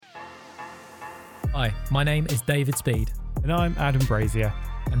Hi, my name is David Speed. And I'm Adam Brazier,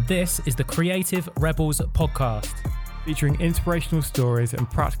 And this is the Creative Rebels podcast. featuring inspirational stories and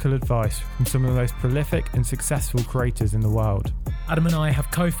practical advice from some of the most prolific and successful creators in the world. Adam and I have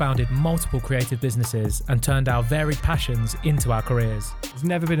co-founded multiple creative businesses and turned our varied passions into our careers. There's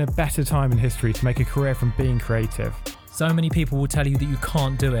never been a better time in history to make a career from being creative. So many people will tell you that you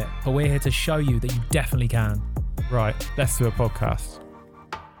can't do it, but we're here to show you that you definitely can. Right, let's do a podcast.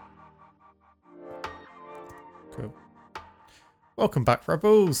 Cool. Welcome back,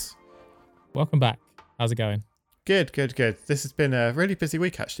 Rebels. Welcome back. How's it going? Good. This has been a really busy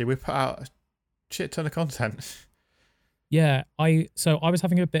week, actually. We put out a shit ton of content. Yeah, I was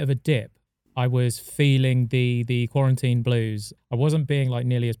having a bit of a dip. I was feeling the quarantine blues. I wasn't being like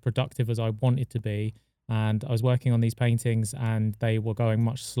nearly as productive as I wanted to be, and I was working on these paintings and they were going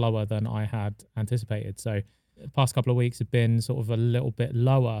much slower than I had anticipated. So the past couple of weeks have been sort of a little bit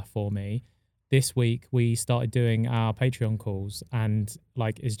lower for me. This week we started doing our Patreon calls, and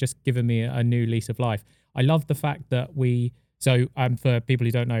like it's just given me a new lease of life. I love the fact that for people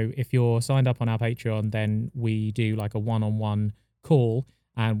who don't know, if you're signed up on our Patreon, then we do like a one-on-one call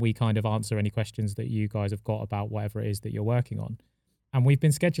and we kind of answer any questions that you guys have got about whatever it is that you're working on. And we've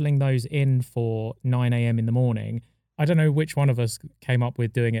been scheduling those in for 9 a.m. in the morning. I don't know which one of us came up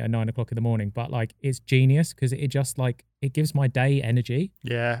with doing it at 9 o'clock in the morning, but like it's genius because it just like it gives my day energy.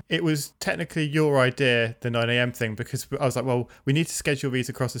 Yeah, it was technically your idea, the 9 a.m. thing, because I was like, well, we need to schedule these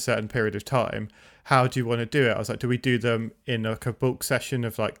across a certain period of time. How do you want to do it? I was like, do we do them in like a bulk session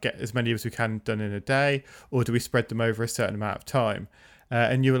of like get as many as we can done in a day, or do we spread them over a certain amount of time?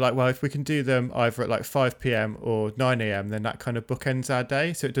 And you were like, well, if we can do them either at like 5 p.m. or 9 a.m., then that kind of bookends our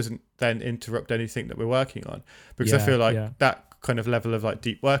day. So it doesn't then interrupt anything that we're working on. Because I feel like that kind of level of like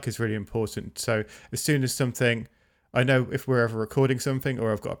deep work is really important. So as soon as something, I know if we're ever recording something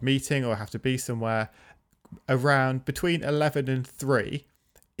or I've got a meeting or I have to be somewhere around between 11 and 3,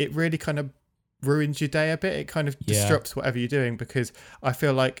 it really kind of ruins your day a bit. It kind of disrupts whatever you're doing, because I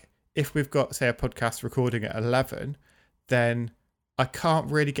feel like if we've got, say, a podcast recording at 11, then I can't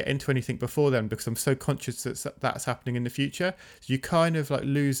really get into anything before then because I'm so conscious that that's happening in the future. So you kind of like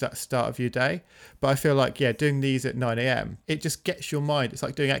lose that start of your day. But I feel like, doing these at 9 a.m, it just gets your mind. It's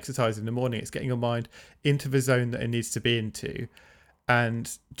like doing exercise in the morning. It's getting your mind into the zone that it needs to be into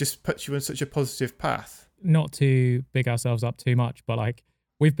and just puts you on such a positive path. Not to big ourselves up too much, but like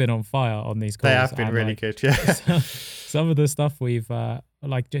we've been on fire on these calls. They have been really good, yeah. Some of the stuff we've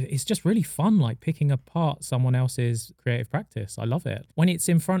it's just really fun, like picking apart someone else's creative practice. I love it when it's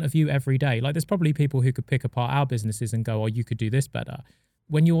in front of you every day. Like there's probably people who could pick apart our businesses and go, oh, you could do this better.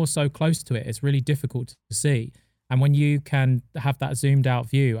 When you're so close to it, it's really difficult to see. And when you can have that zoomed out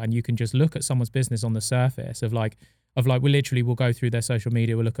view and you can just look at someone's business on the surface of we'll go through their social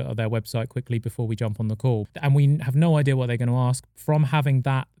media, we'll look at their website quickly before we jump on the call, and we have no idea what they're going to ask. From having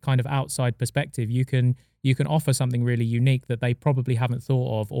that kind of outside perspective, you can offer something really unique that they probably haven't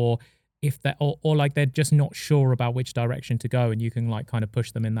thought of, or if they or like they're just not sure about which direction to go, and you can like kind of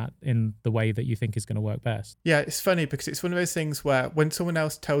push them in the way that you think is going to work best. Yeah, it's funny because it's one of those things where when someone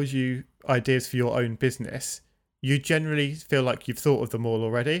else tells you ideas for your own business, you generally feel like you've thought of them all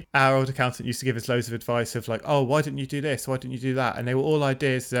already. Our old accountant used to give us loads of advice of like, oh, why didn't you do this? Why didn't you do that? And they were all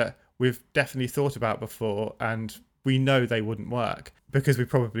ideas that we've definitely thought about before, and we know they wouldn't work because we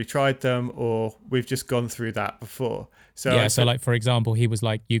probably tried them or we've just gone through that before. So like, for example, he was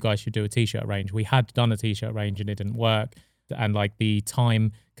like, you guys should do a t-shirt range. We had done a t-shirt range and it didn't work. And like the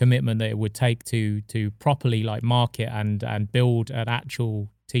time commitment that it would take to properly like market and build an actual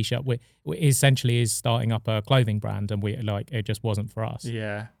t-shirt, which essentially is starting up a clothing brand, and we like it just wasn't for us.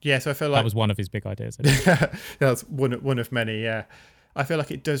 Yeah. So I feel like that was one of his big ideas. That's one of many. Yeah, I feel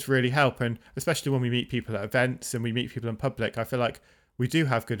like it does really help, and especially when we meet people at events and we meet people in public, I feel like we do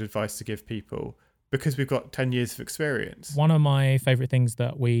have good advice to give people because we've got 10 years of experience. One of my favorite things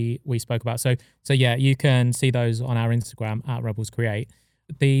that we spoke about. So yeah, you can see those on our Instagram at Rebels Create.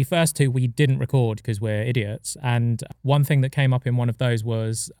 The first two we didn't record because we're idiots. And one thing that came up in one of those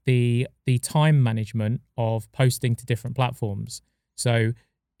was the time management of posting to different platforms. So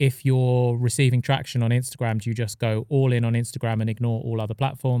if you're receiving traction on Instagram, do you just go all in on Instagram and ignore all other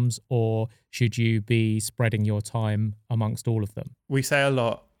platforms? Or should you be spreading your time amongst all of them? We say a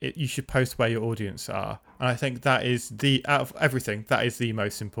lot, you should post where your audience are. And I think that is out of everything, that is the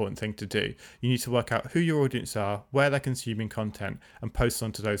most important thing to do. You need to work out who your audience are, where they're consuming content, and post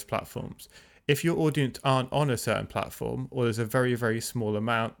onto those platforms. If your audience aren't on a certain platform, or there's a very, very small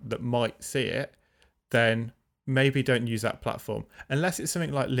amount that might see it, then maybe don't use that platform unless it's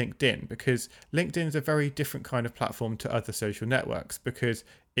something like LinkedIn, because LinkedIn is a very different kind of platform to other social networks, because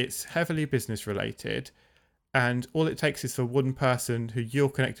it's heavily business related, and all it takes is for one person who you're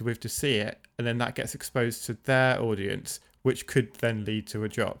connected with to see it, and then that gets exposed to their audience, which could then lead to a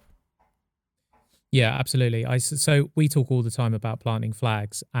job. Yeah, absolutely. So we talk all the time about planting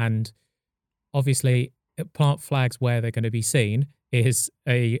flags, and obviously plant flags where they're going to be seen is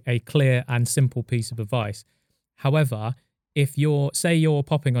a clear and simple piece of advice. However, if you're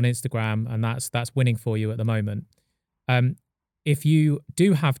popping on Instagram and that's winning for you at the moment, if you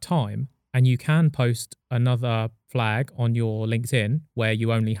do have time and you can post another flag on your LinkedIn where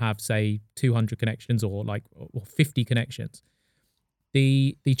you only have, say, 200 connections or 50 connections,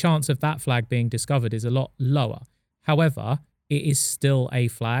 the chance of that flag being discovered is a lot lower. However, it is still a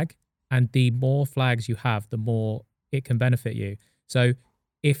flag, and the more flags you have, the more it can benefit you. So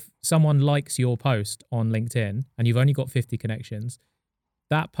if someone likes your post on LinkedIn and you've only got 50 connections,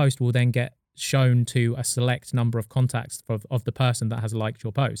 that post will then get shown to a select number of contacts of the person that has liked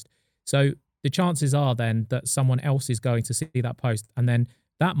your post. So the chances are then that someone else is going to see that post, and then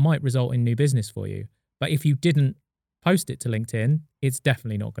that might result in new business for you. But if you didn't post it to LinkedIn, it's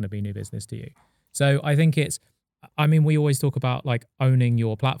definitely not going to be new business to you. So I think we always talk about like owning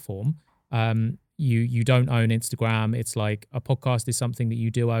your platform. You don't own Instagram. It's like a podcast is something that you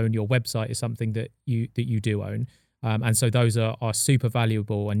do own. Your website is something that you do own. And so those are super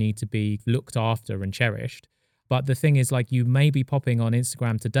valuable and need to be looked after and cherished. But the thing is, like, you may be popping on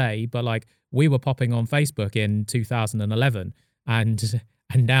Instagram today, but like we were popping on Facebook in 2011, and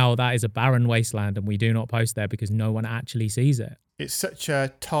now that is a barren wasteland, and we do not post there because no one actually sees it. It's such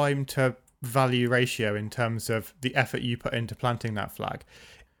a time to value ratio in terms of the effort you put into planting that flag.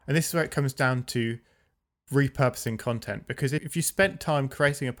 And this is where it comes down to repurposing content, because if you spent time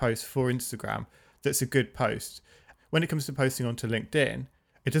creating a post for Instagram that's a good post, when it comes to posting onto LinkedIn,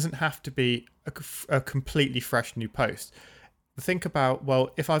 it doesn't have to be a completely fresh new post. Think about, well,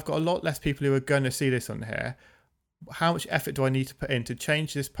 if I've got a lot less people who are going to see this on here, how much effort do I need to put in to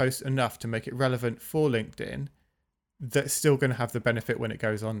change this post enough to make it relevant for LinkedIn that's still going to have the benefit when it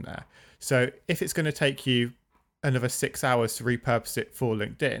goes on there? So if it's going to take you another 6 hours to repurpose it for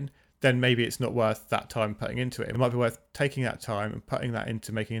LinkedIn, then maybe it's not worth that time putting into it. It might be worth taking that time and putting that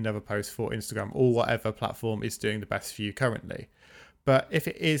into making another post for Instagram or whatever platform is doing the best for you currently. But if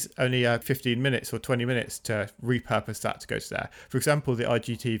it is only 15 minutes or 20 minutes to repurpose that to go to there, for example, the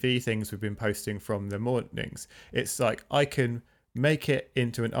IGTV things we've been posting from the mornings, it's like I can make it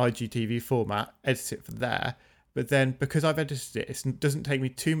into an IGTV format, edit it for there, but then because I've edited it, it doesn't take me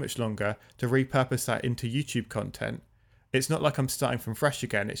too much longer to repurpose that into YouTube content. It's not like I'm starting from fresh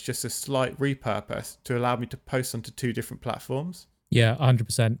again. It's just a slight repurpose to allow me to post onto 2 different platforms. Yeah,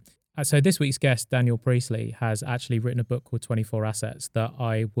 100%. So this week's guest, Daniel Priestley, has actually written a book called 24 Assets that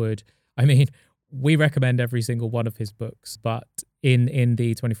we recommend every single one of his books, but in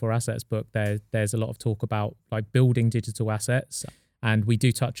the 24 Assets book, there's a lot of talk about like building digital assets, and we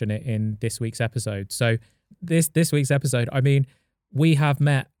do touch on it in this week's episode. So this week's episode, we have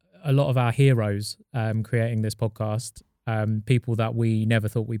met a lot of our heroes creating this podcast, people that we never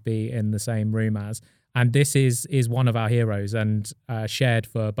thought we'd be in the same room as. And this is one of our heroes, and shared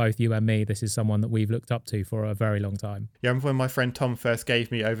for both you and me. This is someone that we've looked up to for a very long time. Yeah, I remember when my friend Tom first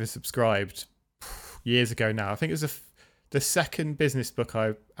gave me Oversubscribed years ago now. I think it was the second business book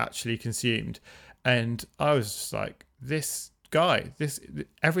I actually consumed. And I was just like, this guy,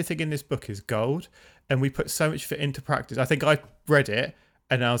 everything in this book is gold. And we put so much of it into practice. I think I read it,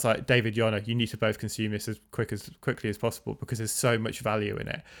 and I was like, David, Jonna, you need to both consume this as quickly as possible because there's so much value in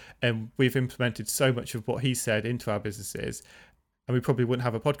it. And we've implemented so much of what he said into our businesses. And we probably wouldn't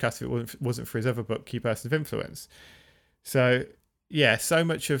have a podcast if it wasn't for his other book, Key Person of Influence. So yeah, so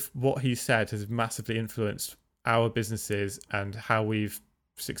much of what he said has massively influenced our businesses and how we've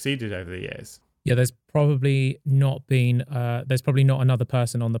succeeded over the years. Yeah, there's probably not another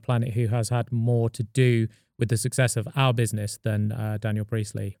person on the planet who has had more to do with the success of our business than Daniel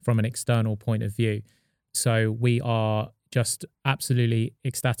Priestley from an external point of view. So we are just absolutely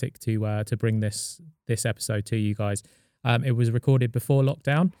ecstatic to bring this episode to you guys. It was recorded before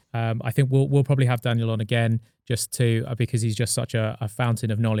lockdown. I think we'll probably have Daniel on again just because he's just such a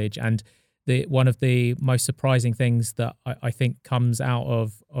fountain of knowledge. And one of the most surprising things that I think comes out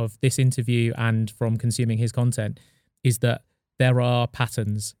of this interview and from consuming his content is that there are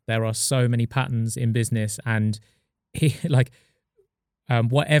patterns. There are so many patterns in business, and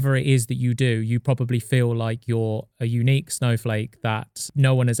whatever it is that you do, you probably feel like you're a unique snowflake that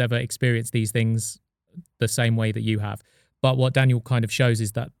no one has ever experienced these things the same way that you have. But what Daniel kind of shows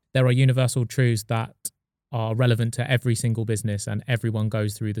is that there are universal truths that are relevant to every single business, and everyone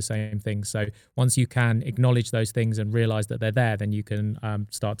goes through the same things. So once you can acknowledge those things and realize that they're there, then you can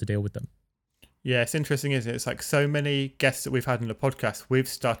start to deal with them. Yeah, it's interesting, isn't it? It's like so many guests that we've had in the podcast, we've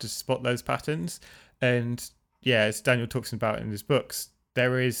started to spot those patterns. And yeah, as Daniel talks about in his books,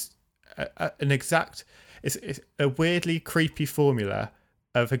 there is it's a weirdly creepy formula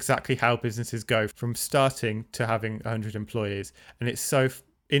of exactly how businesses go from starting to having 100 employees. And it's so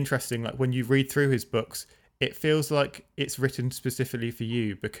interesting, like when you read through his books, it feels like it's written specifically for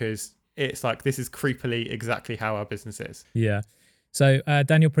you, because it's like, this is creepily exactly how our business is. Yeah. So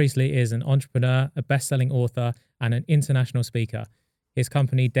Daniel Priestley is an entrepreneur, a best-selling author, and an international speaker. His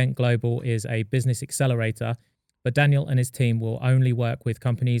company, Dent Global, is a business accelerator, but Daniel and his team will only work with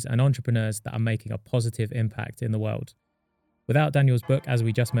companies and entrepreneurs that are making a positive impact in the world. Without Daniel's book, as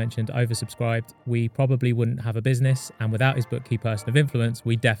we just mentioned, oversubscribed, we probably wouldn't have a business. And without his book, Key Person of Influence,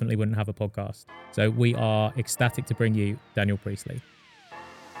 we definitely wouldn't have a podcast. So we are ecstatic to bring you Daniel Priestley.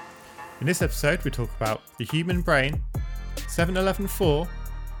 In this episode, we talk about the human brain, 7-Eleven 4,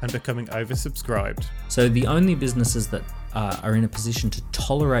 and becoming oversubscribed. So the only businesses that are in a position to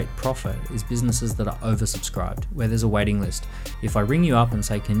tolerate profit is businesses that are oversubscribed, where there's a waiting list. If I ring you up and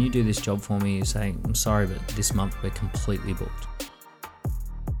say, can you do this job for me? You say, I'm sorry, but this month we're completely booked.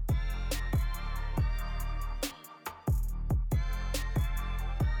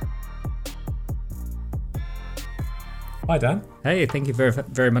 Hi, Dan. Hey, thank you very,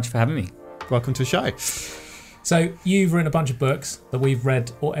 very much for having me. Welcome to the show. So you've written a bunch of books that we've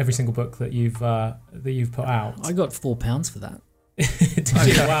read, or every single book that you've put out. I got £4 for that. Did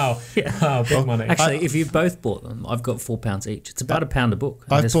you? Wow. Yeah. Wow, big money. Actually, if you both bought them, I've got £4 each. It's about £1 a book.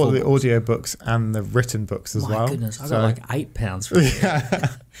 and I've there's bought 4 the books. audio books and the written books as well. My goodness, I got like £8 for it.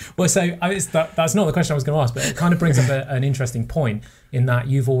 Yeah. Well, so that's not the question I was going to ask, but it kind of brings up an interesting point in that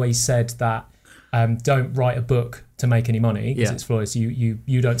you've always said that don't write a book to make any money, because it's flawless.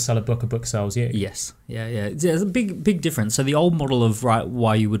 You don't sell a book sells you. Yes. Yeah. There's a big difference. So the old model of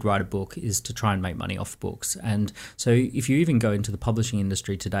why you would write a book is to try and make money off books. And so if you even go into the publishing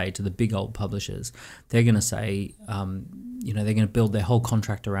industry today, to the big old publishers, they're going to say, they're going to build their whole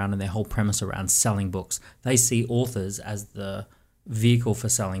contract around and their whole premise around selling books. They see authors as the vehicle for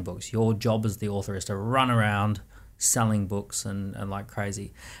selling books. Your job as the author is to run around selling books and like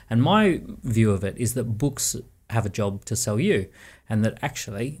crazy. And my view of it is that books have a job to sell you, and that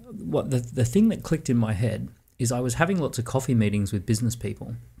actually what the thing that clicked in my head is I was having lots of coffee meetings with business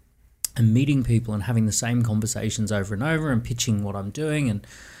people and meeting people and having the same conversations over and over and pitching what I'm doing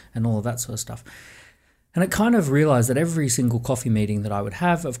and all of that sort of stuff. And I kind of realized that every single coffee meeting that I would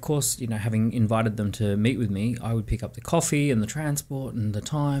have, of course, having invited them to meet with me, I would pick up the coffee and the transport and the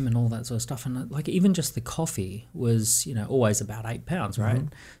time and all that sort of stuff. And like even just the coffee was, always about £8, right? Mm-hmm.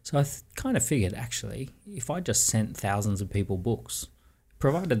 So I kind of figured, actually, if I just sent thousands of people books,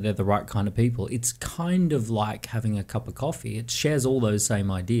 provided they're the right kind of people, it's kind of like having a cup of coffee. It shares all those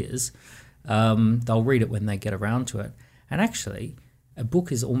same ideas. They'll read it when they get around to it. And actually, a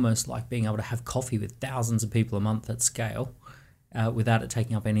book is almost like being able to have coffee with thousands of people a month at scale without it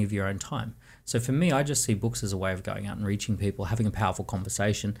taking up any of your own time. So for me, I just see books as a way of going out and reaching people, having a powerful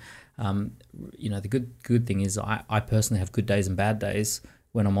conversation. The good thing is I personally have good days and bad days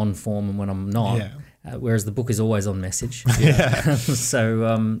when I'm on form and when I'm not, whereas the book is always on message. Yeah.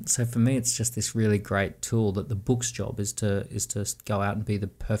 So for me, it's just this really great tool that the book's job is to go out and be the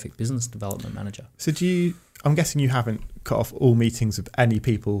perfect business development manager. So I'm guessing you haven't cut off all meetings with any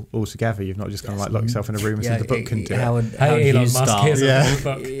people altogether. You've not just kind of like locked yourself in a room and said the book can do it. Hey, Elon Musk, style. here's a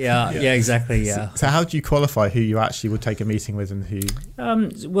book. Yeah, exactly. Yeah. So how do you qualify who you actually would take a meeting with and who?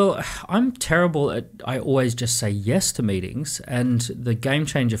 Well, I'm terrible at. I always just say yes to meetings, and the game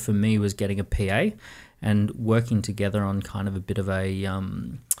changer for me was getting a PA and working together on kind of a bit of a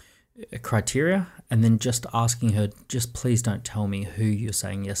criteria, and then just asking her, just please don't tell me who you're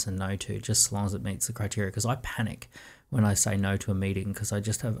saying yes and no to, just as long as it meets the criteria, because I panic when I say no to a meeting, because I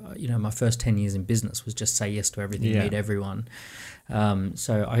just have, my first 10 years in business was just say yes to everything, meet everyone.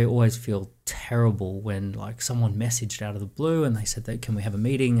 So I always feel terrible when like someone messaged out of the blue and they said that, can we have a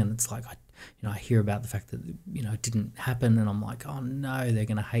meeting? And it's like, I hear about the fact that, it didn't happen, and I'm like, oh no, they're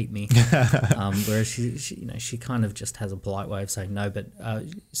going to hate me. Whereas she kind of just has a polite way of saying no. But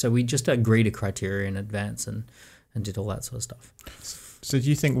so we just agreed a criteria in advance and did all that sort of stuff. So do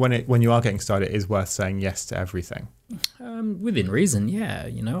you think when you are getting started, it is worth saying yes to everything? Within reason, yeah.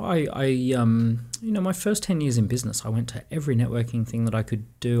 My first 10 years in business, I went to every networking thing that I could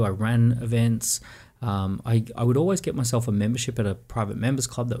do. I ran events. I would always get myself a membership at a private members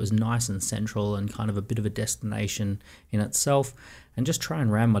club that was nice and central and kind of a bit of a destination in itself, and just try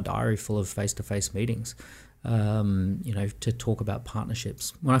and ram my diary full of face-to-face meetings, to talk about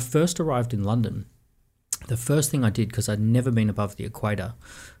partnerships. When I first arrived in London, the first thing I did, because I'd never been above the equator,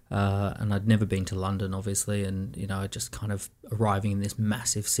 and I'd never been to London, obviously, and, just kind of arriving in this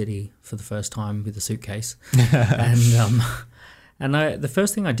massive city for the first time with a suitcase. And the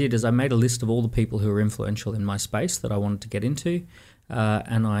first thing I did is I made a list of all the people who were influential in my space that I wanted to get into,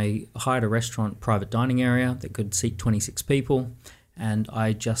 and I hired a restaurant private dining area that could seat 26 people, and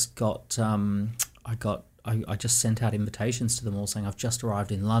I just got I just sent out invitations to them all saying, I've just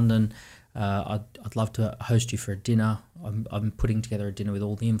arrived in London. I'd love to host you for a dinner. I'm putting together a dinner with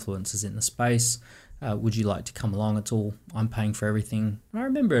all the influencers in the space. Would you like to come along? I'm paying for everything. I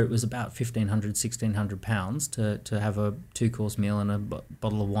remember it was about £1,500, £1,600 to have a 2-course meal and a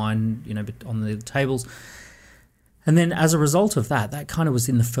bottle of wine, on the tables. And then as a result of that kind of was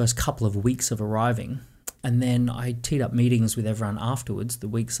in the first couple of weeks of arriving. And then I teed up meetings with everyone afterwards, the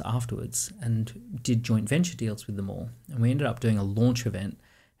weeks afterwards, and did joint venture deals with them all. And we ended up doing a launch event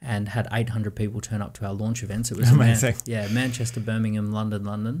and had 800 people turn up to our launch events. It was amazing. Manchester, Birmingham,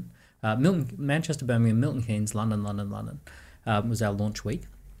 London. Manchester, Birmingham, Milton Keynes, London was our launch week.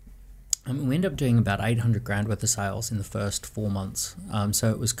 We ended up doing about 800 grand worth of sales in the first 4 months.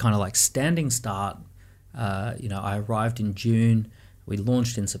 So it was kind of like standing start. I arrived in June. We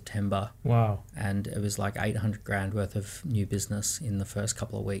launched in September. Wow. And it was like 800 grand worth of new business in the first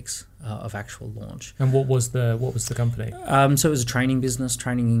couple of weeks of actual launch. And what was the company? So it was a training business,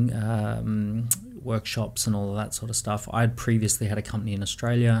 workshops and all of that sort of stuff. I'd previously had a company in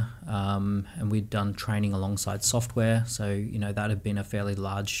Australia, and we'd done training alongside software. So, that had been a fairly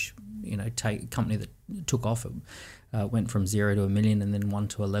large, company that took off. It went from 0 to $1 million and then 1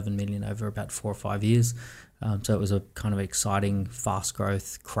 to 11 million over about 4 or 5 years. So it was a kind of exciting, fast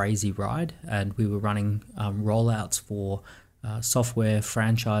growth, crazy ride. And we were running rollouts for software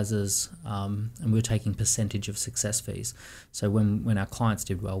franchises, and we were taking percentage of success fees. So when our clients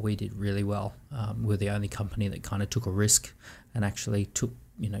did well, we did really well. We were the only company that kind of took a risk and actually took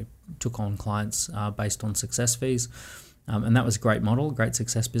on clients based on success fees. And that was a great model, great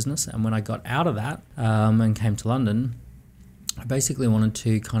success business. And when I got out of that and came to London, I basically wanted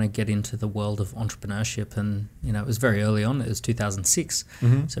to kind of get into the world of entrepreneurship, and it was very early on. It was 2006,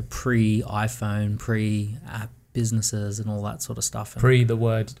 so pre-iPhone, pre-app businesses and all that sort of stuff. Pre the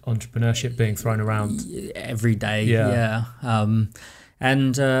word entrepreneurship being thrown around every day. Yeah. So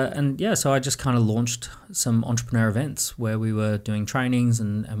I just kind of launched some entrepreneur events where we were doing trainings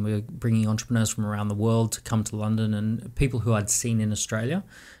and we were bringing entrepreneurs from around the world to come to London, and people who I'd seen in Australia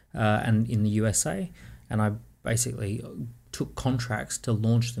and in the USA, and I basically took contracts to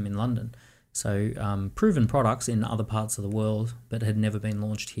launch them in London. So proven products in other parts of the world, but had never been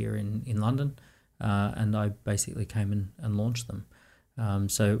launched here in London. And I basically came and launched them.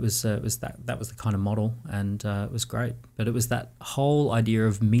 So it was that was the kind of model, and it was great. But it was that whole idea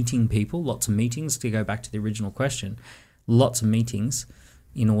of meeting people, lots of meetings. To go back to the original question, lots of meetings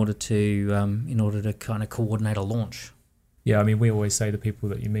in order to kind of coordinate a launch. Yeah, I mean, we always say the people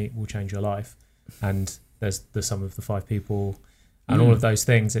that you meet will change your life, and there's the sum of the 5 people. And all of those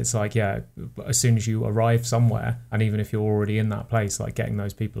things, it's like, as soon as you arrive somewhere, and even if you're already in that place, like getting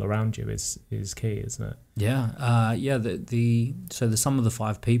those people around you is key, isn't it? Yeah. So the sum of the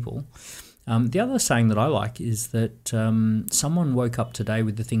 5 people. The other saying that I like is that someone woke up today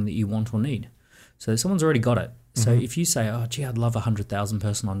with the thing that you want or need. So someone's already got it. So if you say, oh, gee, I'd love 100,000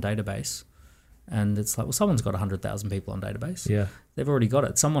 person on database, and it's like, well, someone's got 100,000 people on database. Yeah. They've already got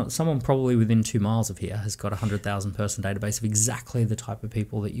it. Someone probably within 2 miles of here has got 100,000 person database of exactly the type of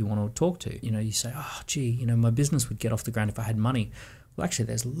people that you want to talk to. You say, oh, gee, my business would get off the ground if I had money. Well, actually,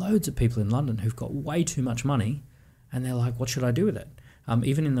 there's loads of people in London who've got way too much money, and they're like, what should I do with it?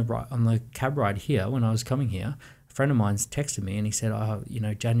 Even on the cab ride here, when I was coming here, a friend of mine's texted me and he said,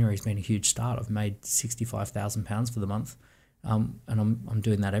 January's been a huge start. I've made £65,000 for the month. And I'm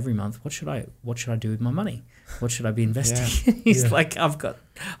doing that every month. What should I do with my money? What should I be investing in? He's like, I've got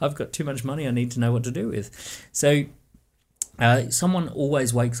too much money. I need to know what to do with. So someone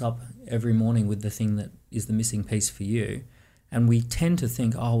always wakes up every morning with the thing that is the missing piece for you. And we tend to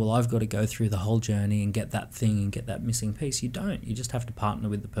think, oh, well, I've got to go through the whole journey and get that thing and get that missing piece. You don't. You just have to partner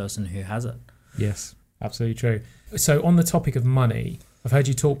with the person who has it. Yes, absolutely true. So on the topic of money, I've heard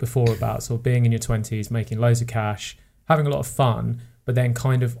you talk before about sort of being in your 20s, making loads of cash, having a lot of fun, but then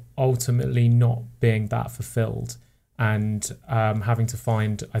kind of ultimately not being that fulfilled and having to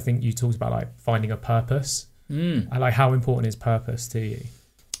find, I think you talked about like finding a purpose. Like, how important is purpose to you?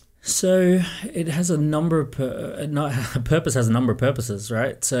 So it has a number of a purpose has a number of purposes,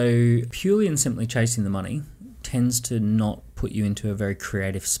 right? So purely and simply chasing the money tends to not put you into a very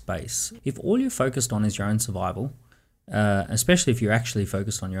creative space. If all you're focused on is your own survival, especially if you're actually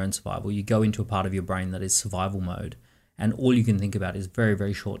focused on your own survival, you go into a part of your brain that is survival mode, and all you can think about is very,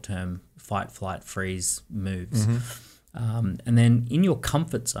 very short-term fight, flight, freeze moves. And then in your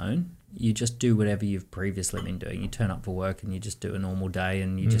comfort zone, you just do whatever you've previously been doing. You turn up for work and you just do a normal day,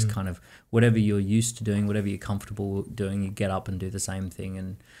 and you just kind of, whatever you're used to doing, whatever you're comfortable doing, you get up and do the same thing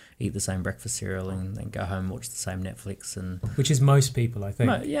and eat the same breakfast cereal and then go home, watch the same Netflix. And which is most people, I think.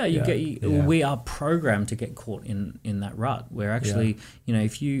 We are programmed to get caught in that rut where actually,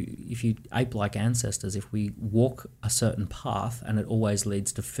 if you ape like ancestors, if we walk a certain path and it always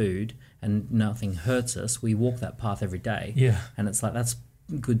leads to food and nothing hurts us, we walk that path every day. Yeah. And it's like, that's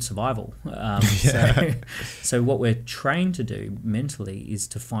good survival. So what we're trained to do mentally is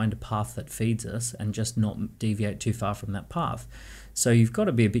to find a path that feeds us and just not deviate too far from that path. So you've got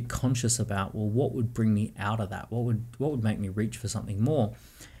to be a bit conscious about, well, what would bring me out of that? What would make me reach for something more?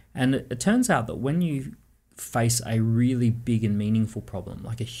 And it turns out that when you face a really big and meaningful problem,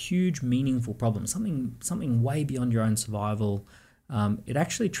 like a huge meaningful problem, something way beyond your own survival, it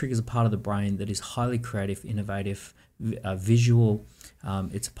actually triggers a part of the brain that is highly creative, innovative, visual.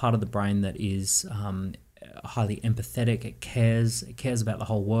 It's a part of the brain that is highly empathetic. It cares about the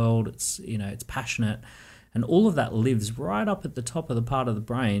whole world. It's passionate, and all of that lives right up at the top of the part of the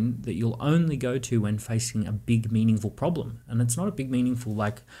brain that you'll only go to when facing a big, meaningful problem. And it's not a big, meaningful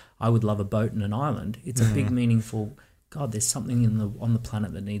like I would love a boat in an island. It's a big, meaningful, God, there's something on the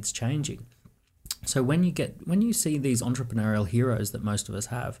planet that needs changing. So when you see these entrepreneurial heroes that most of us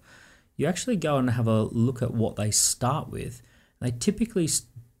have, you actually go and have a look at what they start with. They typically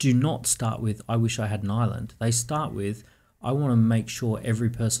do not start with, I wish I had an island. They start with, I want to make sure every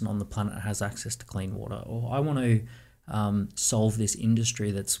person on the planet has access to clean water, or I want to solve this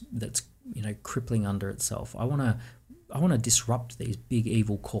industry that's crippling under itself. I want to disrupt these big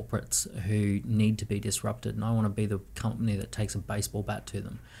evil corporates who need to be disrupted, and I want to be the company that takes a baseball bat to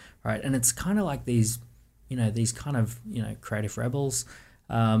them, right? And it's kind of like these kind of creative rebels.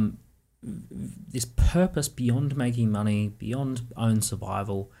 This purpose beyond making money, beyond own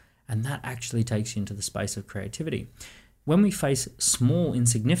survival, and that actually takes you into the space of creativity. When we face small,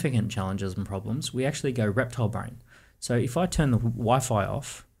 insignificant challenges and problems, we actually go reptile brain. So if I turn the Wi-Fi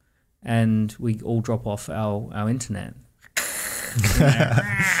off and we all drop off our internet,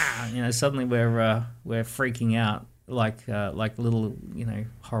 suddenly we're freaking out like little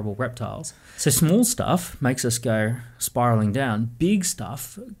horrible reptiles. So small stuff makes us go spiraling down. Big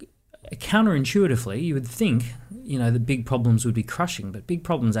stuff, counterintuitively, you would think, the big problems would be crushing, but big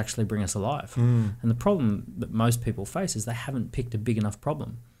problems actually bring us alive. And the problem that most people face is they haven't picked a big enough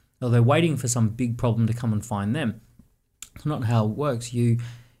problem, or they're waiting for some big problem to come and find them. It's not how it works.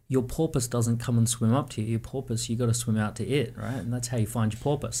 Your porpoise doesn't come and swim up to you. Your porpoise, you got to swim out to it, right? And that's how you find your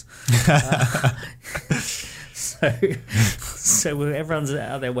porpoise. So everyone's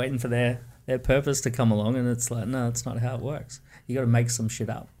out there waiting for their purpose to come along, and it's like, no, it's not how it works. You got to make some shit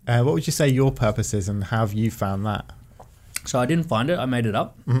up. What would you say your purpose is, and how have you found that? So I didn't find it. I made it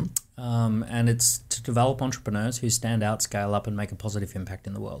up. And it's to develop entrepreneurs who stand out, scale up, and make a positive impact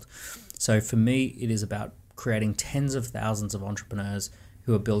in the world. So for me, it is about creating tens of thousands of entrepreneurs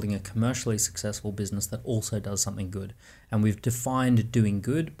who are building a commercially successful business that also does something good. And we've defined doing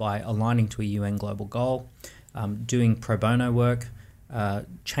good by aligning to a UN global goal, doing pro bono work,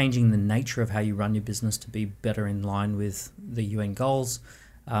 changing the nature of how you run your business to be better in line with the UN goals,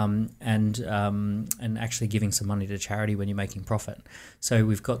 and actually giving some money to charity when you're making profit. So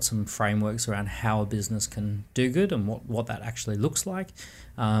we've got some frameworks around how a business can do good and what that actually looks like.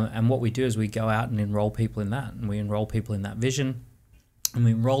 And what we do is we go out and enroll people in that, and we enroll people in that vision, and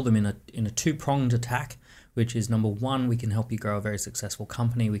we enroll them in a two-pronged attack, which is, number one, we can help you grow a very successful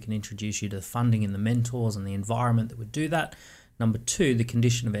company. We can introduce you to the funding and the mentors and the environment that would do that. Number two, the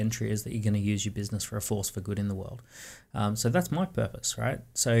condition of entry is that you're going to use your business for a force for good in the world. So that's my purpose, right?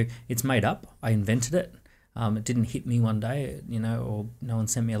 So it's made up. I invented it. It didn't hit me one day, or no one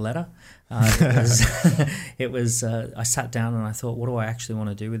sent me a letter. It was I sat down and I thought, what do I actually want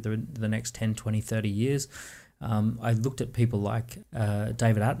to do with the next 10, 20, 30 years? I looked at people like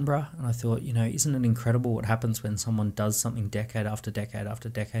David Attenborough, and I thought, isn't it incredible what happens when someone does something decade after decade after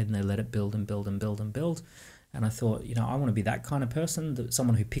decade, and they let it build and build and build and build. And I thought, I want to be that kind of person,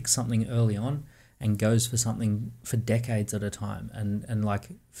 someone who picks something early on and goes for something for decades at a time. And like,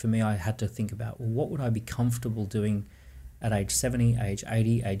 for me, I had to think about, well, what would I be comfortable doing at age 70, age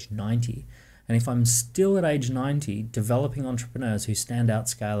 80, age 90? And if I'm still at age 90 developing entrepreneurs who stand out,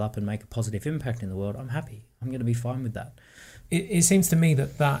 scale up, and make a positive impact in the world, I'm happy. I'm going to be fine with that. It seems to me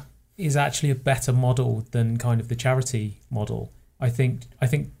that is actually a better model than kind of the charity model. I think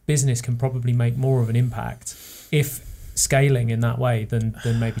business can probably make more of an impact if scaling in that way than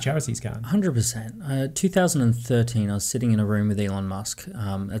maybe charities can. 100%. 2013, I was sitting in a room with Elon Musk.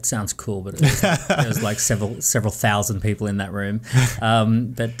 It sounds cool, but there was like several thousand people in that room.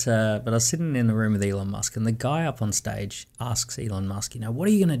 But I was sitting in a room with Elon Musk, and the guy up on stage asks Elon Musk, what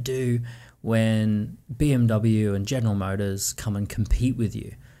are you going to do when BMW and General Motors come and compete with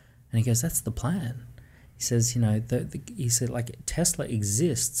you? And he goes, that's the plan. He says, he said, like, Tesla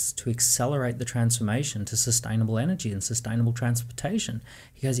exists to accelerate the transformation to sustainable energy and sustainable transportation.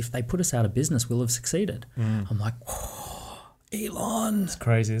 He goes, if they put us out of business, we'll have succeeded. I'm like, oh, Elon. It's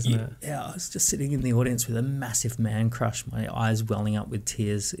crazy, isn't it? Yeah, I was just sitting in the audience with a massive man crush, my eyes welling up with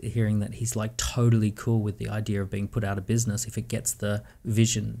tears, hearing that he's like totally cool with the idea of being put out of business if it gets the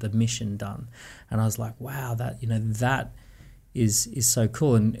vision, the mission done. And I was like, wow, that is so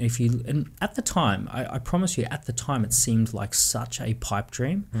cool. And at the time, I promise you, at the time it seemed like such a pipe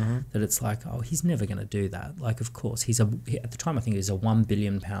dream that it's like, oh, he's never going to do that. Like, of course, at the time I think he's a £1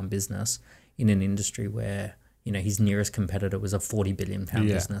 billion business in an industry where his nearest competitor was a £40 billion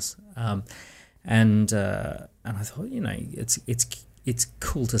business. And I thought, it's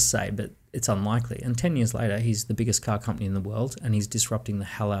cool to say, but it's unlikely. And 10 years later, he's the biggest car company in the world, and he's disrupting the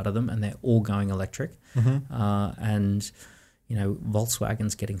hell out of them, and they're all going electric. And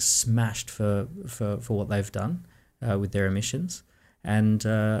Volkswagen's getting smashed for what they've done with their emissions, and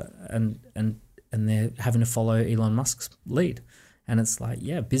they're having to follow Elon Musk's lead. And it's like,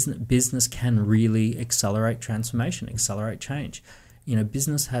 yeah, business can really accelerate transformation, accelerate change.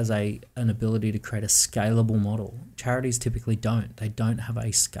 Business has an ability to create a scalable model. Charities typically don't. They don't have a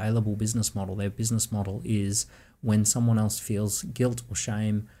scalable business model. Their business model is when someone else feels guilt or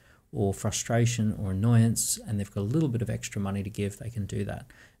shame or frustration or annoyance, and they've got a little bit of extra money to give, they can do that.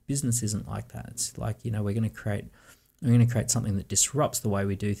 Business isn't like that. It's like, we're going to create something that disrupts the way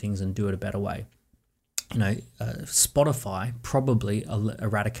we do things and do it a better way. Spotify probably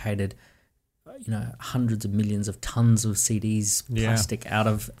eradicated, hundreds of millions of tons of CDs, plastic out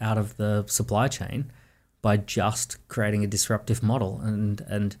of the supply chain by just creating a disruptive model.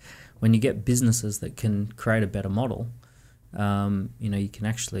 And when you get businesses that can create a better model, you can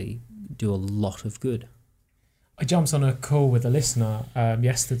actually do a lot of good. I jumped on a call with a listener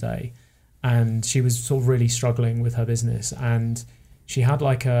yesterday, and she was sort of really struggling with her business, and she had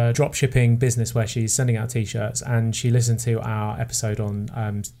like a drop shipping business where she's sending out t-shirts, and she listened to our episode on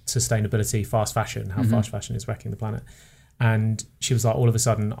sustainability, fast fashion, how fast fashion is wrecking the planet. And she was like, all of a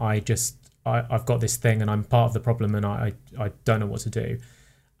sudden, I've got this thing and I'm part of the problem, and I don't know what to do.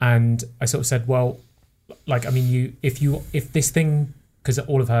 And I sort of said, well, like, I mean, if this thing, because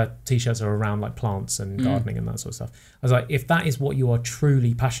all of her t-shirts are around like plants and gardening and that sort of stuff. I was like, if that is what you are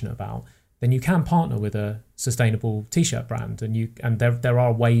truly passionate about, then you can partner with a sustainable t-shirt brand, and there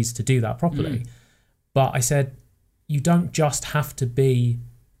are ways to do that properly. But I said, you don't just have to be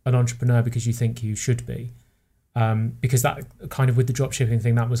an entrepreneur because you think you should be. Because that kind of, with the drop shipping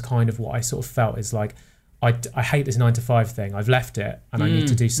thing, that was kind of what I sort of felt is like, I hate this 9-to-5 thing. I've left it and I need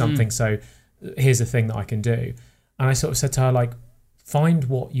to do something. So here's a thing that I can do. And I sort of said to her, like, find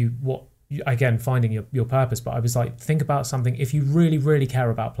finding your purpose. But I was like, think about something. If you really, really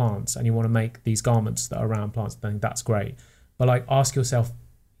care about plants and you want to make these garments that are around plants, then that's great. But like, ask yourself,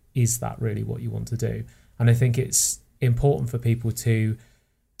 is that really what you want to do? And I think it's important for people to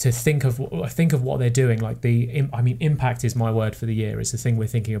think of what they're doing. Like impact is my word for the year. It's the thing we're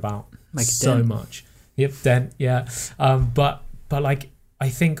thinking about so much. Yep, dent. Yeah. But like, I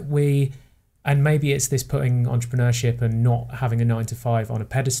think and maybe it's this putting entrepreneurship and not having a 9-to-5 on a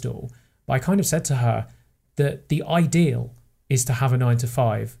pedestal. But I kind of said to her that the ideal is to have a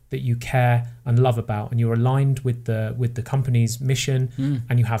 9-to-5 that you care and love about, and you're aligned with the company's mission,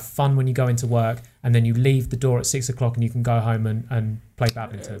 and you have fun when you go into work, and then you leave the door at 6 o'clock and you can go home and play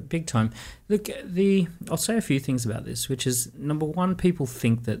badminton. Big time. Look, I'll say a few things about this, which is, number one, people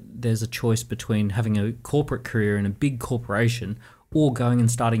think that there's a choice between having a corporate career in a big corporation or going and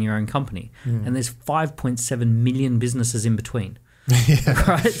starting your own company. And there's 5.7 million businesses in between.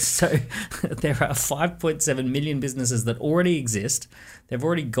 Right? So there are 5.7 million businesses that already exist. They've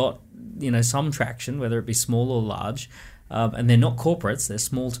already got, some traction, whether it be small or large. And they're not corporates, they're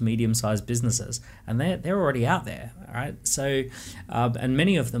small to medium-sized businesses. And they're already out there, all right? So, and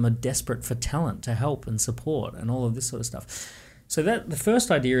many of them are desperate for talent to help and support and all of this sort of stuff. So the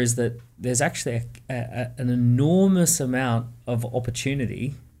first idea is that there's actually an enormous amount of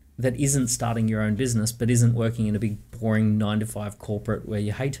opportunity that isn't starting your own business, but isn't working in a big boring 9-to-5 corporate where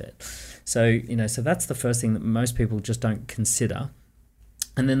you hate it. So, so that's the first thing that most people just don't consider.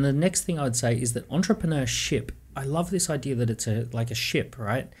 And then the next thing I would say is that entrepreneurship, I love this idea that it's like a ship,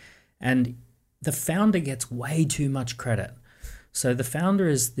 right? And the founder gets way too much credit. So the founder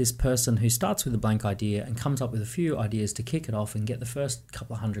is this person who starts with a blank idea and comes up with a few ideas to kick it off and get the first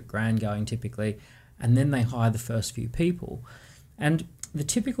couple of $100,000 going typically, and then they hire the first few people. And the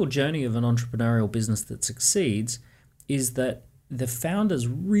typical journey of an entrepreneurial business that succeeds is that the founder's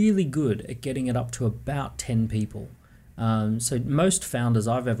really good at getting it up to about 10 people. So most founders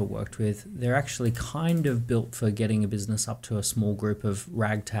I've ever worked with, they're actually kind of built for getting a business up to a small group of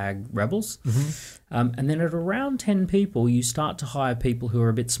ragtag rebels. And then at around 10 people, you start to hire people who are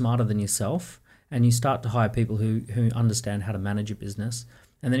a bit smarter than yourself, and you start to hire people who understand how to manage a business.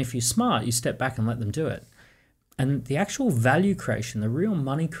 And then if you're smart, you step back and let them do it. And the actual value creation, the real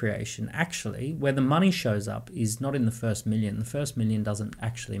money creation, actually, where the money shows up is not in the first million. The first million doesn't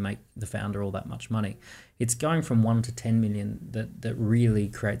actually make the founder all that much money. It's going from 1 to 10 million that really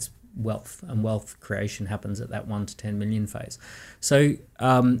creates wealth, and wealth creation happens at that 1 to 10 million phase. So,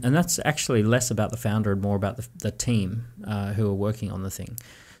 and that's actually less about the founder and more about the team who are working on the thing.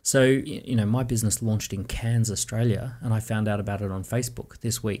 So, my business launched in Cairns, Australia, and I found out about it on Facebook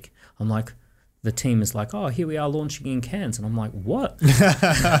this week. I'm like, the team is like, oh, here we are launching in Cairns. And I'm like, what?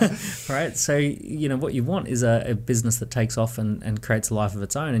 Right? So, what you want is a business that takes off and creates a life of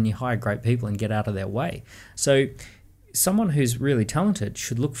its own, and you hire great people and get out of their way. So someone who's really talented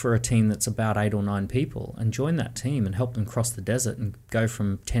should look for a team that's about 8 or 9 people and join that team and help them cross the desert and go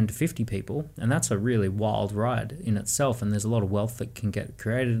from 10 to 50 people. And that's a really wild ride in itself. And there's a lot of wealth that can get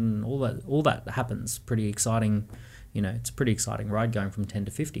created, and all that happens. Pretty exciting. It's a pretty exciting ride going from 10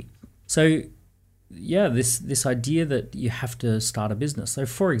 to 50. So yeah, this idea that you have to start a business. So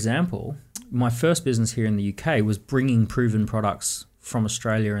for example, my first business here in the UK was bringing proven products from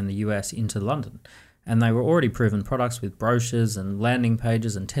Australia and the US into London. And they were already proven products with brochures and landing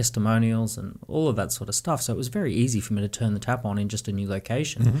pages and testimonials and all of that sort of stuff. So it was very easy for me to turn the tap on in just a new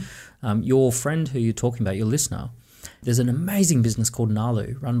location. Your friend who you're talking about, your listener, there's an amazing business called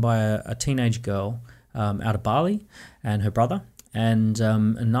Nalu, run by a teenage girl out of Bali and her brother. And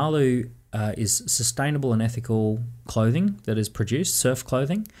Nalu is sustainable and ethical clothing that is produced, surf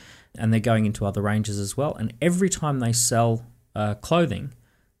clothing, and they're going into other ranges as well. And every time they sell clothing,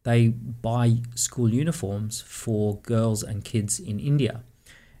 they buy school uniforms for girls and kids in India.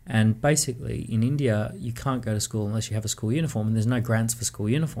 And basically, in India, you can't go to school unless you have a school uniform, and there's no grants for school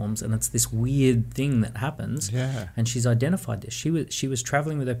uniforms, and it's this weird thing that happens. Yeah. And she's identified this. She was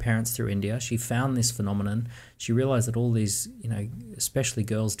traveling with her parents through India. She found this phenomenon. She realized that all these, especially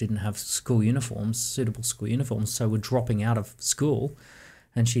girls, didn't have school uniforms, suitable school uniforms, so were dropping out of school.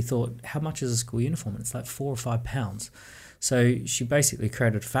 And she thought, how much is a school uniform? And it's like £4 or £5. So she basically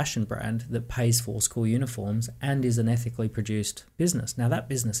created a fashion brand that pays for school uniforms and is an ethically produced business. Now that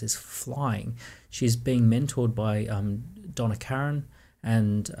business is flying. She's being mentored by Donna Karan,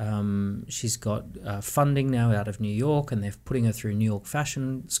 and she's got funding now out of New York, and they're putting her through New York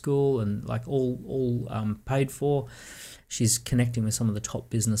Fashion School, and like all paid for. She's connecting with some of the top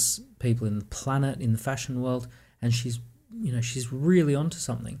business people in the planet in the fashion world, and she's really onto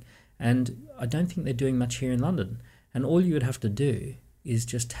something. And I don't think they're doing much here in London. And all you would have to do is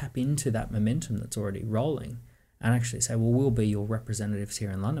just tap into that momentum that's already rolling and actually say, well, we'll be your representatives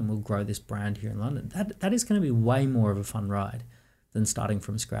here in London. We'll grow this brand here in London. That is going to be way more of a fun ride than starting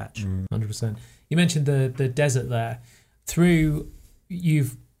from scratch. 100%. You mentioned the desert there.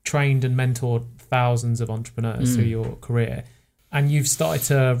 You've trained and mentored thousands of entrepreneurs through your career, and you've started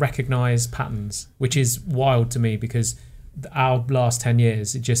to recognize patterns, which is wild to me because our last 10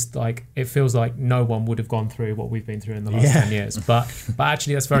 years, it feels like no one would have gone through what we've been through in the last 10 years. But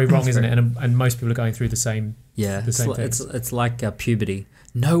actually that's very wrong, isn't it? And most people are going through the same things. It's like puberty.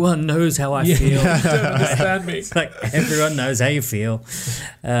 No one knows how I feel. You don't understand me. It's like everyone knows how you feel.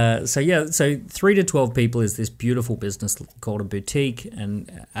 So 3 to 12 people is this beautiful business called a boutique.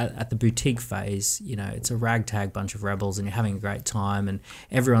 And at the boutique phase, it's a ragtag bunch of rebels, and you're having a great time, and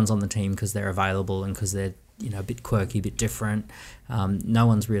everyone's on the team because they're available and because they're a bit quirky, a bit different. No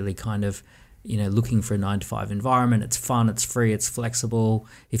one's really kind of, looking for a 9-to-5 environment. It's fun, it's free, it's flexible.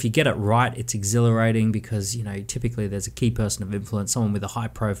 If you get it right, it's exhilarating because, typically there's a key person of influence, someone with a high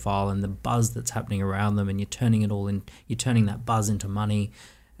profile, and the buzz that's happening around them, and you're turning that buzz into money,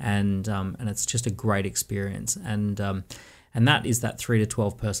 and it's just a great experience. And that is that 3 to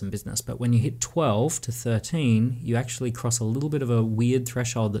 12 person business. But when you hit 12 to 13, you actually cross a little bit of a weird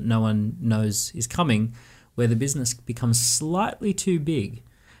threshold that no one knows is coming, where the business becomes slightly too big.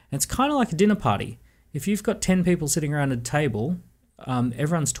 And it's kind of like a dinner party. If you've got 10 people sitting around a table,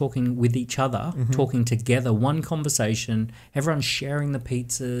 everyone's talking with each other, talking together, one conversation, everyone's sharing the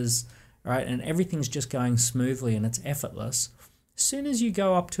pizzas, right? And everything's just going smoothly and it's effortless. As soon as you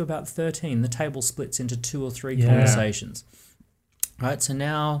go up to about 13, the table splits into 2 or 3 conversations, right? So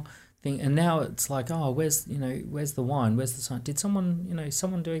now it's like, oh, where's the wine? Where's the sign? Did someone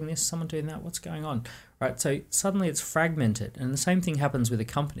doing this, someone doing that? What's going on? Right? So suddenly it's fragmented. And the same thing happens with a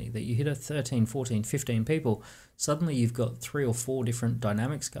company that you hit a 13, 14, 15 people. Suddenly you've got 3 or 4 different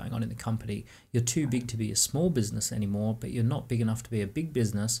dynamics going on in the company. You're too big to be a small business anymore, but you're not big enough to be a big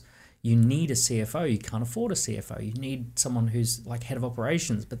business. You need a CFO. You can't afford a CFO. You need someone who's like head of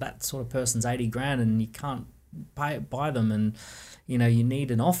operations, but that sort of person's $80,000 and you can't buy them. And, you need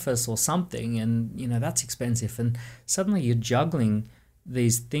an office or something and, that's expensive. And suddenly you're juggling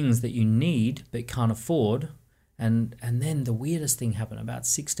these things that you need but can't afford. And then the weirdest thing happened. About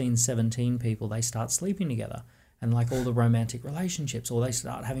 16, 17 people, they start sleeping together. And like all the romantic relationships, or they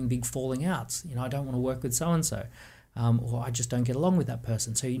start having big falling outs. I don't want to work with so-and-so. Or I just don't get along with that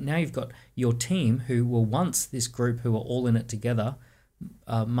person. So now you've got your team who were once this group who were all in it together,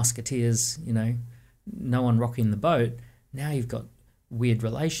 musketeers, no one rocking the boat. Now you've got weird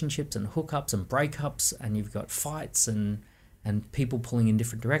relationships and hookups and breakups, and you've got fights and people pulling in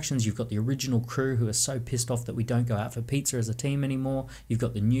different directions. You've got the original crew who are so pissed off that we don't go out for pizza as a team anymore. You've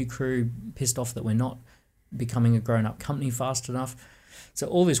got the new crew pissed off that we're not becoming a grown-up company fast enough. So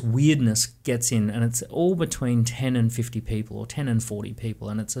all this weirdness gets in, and it's all between 10 and 50 people or 10 and 40 people,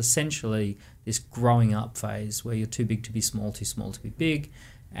 and it's essentially this growing up phase where you're too big to be small, too small to be big,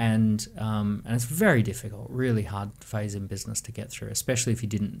 and it's very difficult, really hard phase in business to get through, especially if you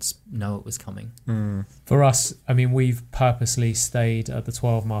didn't know it was coming. For us, we've purposely stayed at the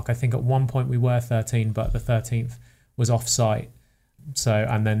 12 mark. I think at one point we were 13, but the 13th was off-site. So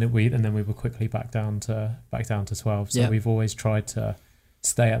and then we were quickly back down to 12. So we've always tried to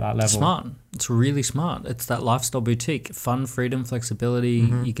stay at that level. Smart. It's really smart. It's that lifestyle boutique. Fun, freedom, flexibility.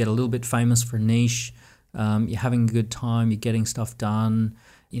 You get a little bit famous for a niche. You're having a good time. You're getting stuff done.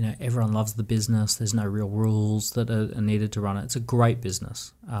 Everyone loves the business. There's no real rules that are needed to run it. It's a great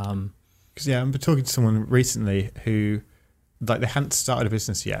business. I'm talking to someone recently who, like, they hadn't started a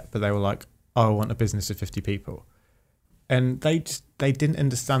business yet, but they were like, oh, I want a business of 50 people. And they didn't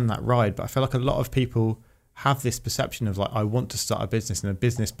understand that ride. But I feel like a lot of people have this perception of like, I want to start a business, and a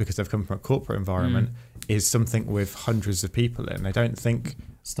business, because they've come from a corporate environment, is something with hundreds of people in. They don't think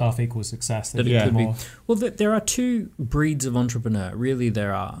staff equals success. Well, there are 2 breeds of entrepreneur, really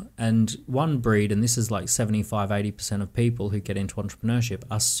there are. And one breed, and this is like 75-80% of people who get into entrepreneurship,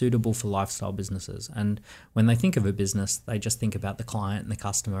 are suitable for lifestyle businesses. And when they think of a business, they just think about the client and the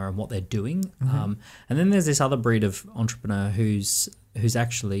customer and what they're doing. And then there's this other breed of entrepreneur who's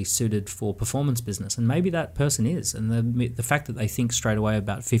actually suited for performance business, and maybe that person is. And the fact that they think straight away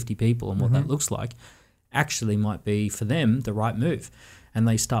about 50 people and what that looks like actually might be for them the right move. And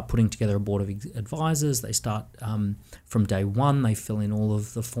they start putting together a board of advisors. They start from day one, they fill in all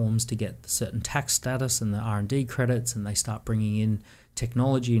of the forms to get the certain tax status and the R&D credits, and they start bringing in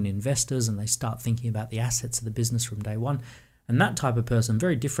technology and investors, and they start thinking about the assets of the business from day one. And that type of person,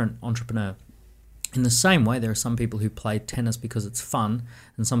 very different entrepreneur. In the same way, there are some people who play tennis because it's fun,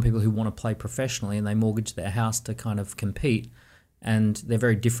 and some people who want to play professionally, and they mortgage their house to kind of compete, and they're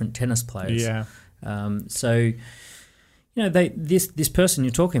very different tennis players. This person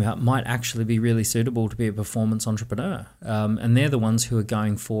you're talking about might actually be really suitable to be a performance entrepreneur, and they're the ones who are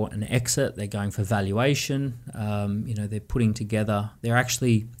going for an exit. They're going for valuation. They're putting together.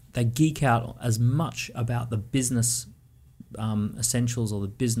 They geek out as much about the business essentials or the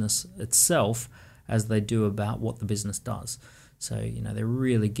business itself as they do about what the business does. So, they're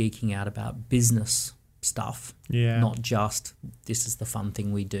really geeking out about business stuff, not just this is the fun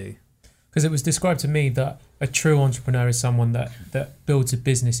thing we do. Because it was described to me that a true entrepreneur is someone that builds a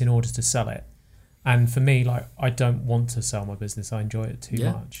business in order to sell it. And for me, like, I don't want to sell my business. I enjoy it too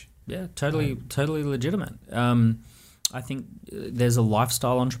much. Yeah, totally legitimate. I think there's a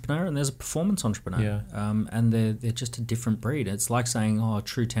lifestyle entrepreneur and there's a performance entrepreneur, and they're just a different breed. It's like saying, a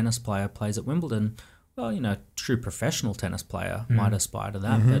true tennis player plays at Wimbledon. Well, a true professional tennis player might aspire to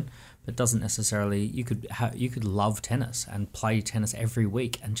that, but doesn't necessarily. You could love tennis and play tennis every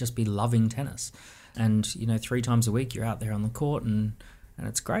week and just be loving tennis, and 3 times a week you're out there on the court and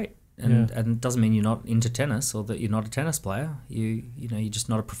it's great. And it doesn't mean you're not into tennis or that you're not a tennis player. You're just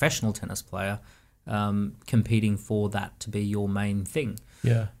not a professional tennis player. Competing for that to be your main thing.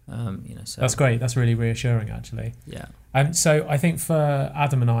 So that's great. That's really reassuring, actually. Yeah. So I think for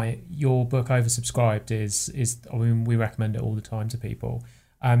Adam and I, your book Oversubscribed is we recommend it all the time to people.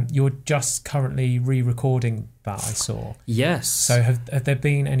 You're just currently re-recording that, I saw. Yes. So have there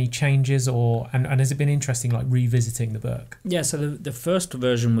been any changes, and has it been interesting, like revisiting the book? Yeah, so the first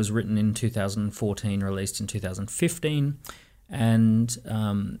version was written in 2014, released in 2015. And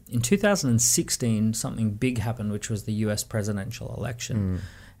in 2016, something big happened, which was the US presidential election.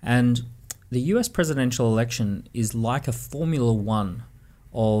 And the US presidential election is like a Formula One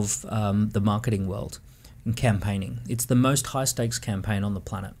of the marketing world in campaigning. It's the most high-stakes campaign on the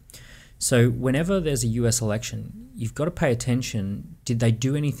planet. So whenever there's a US election, you've got to pay attention. Did they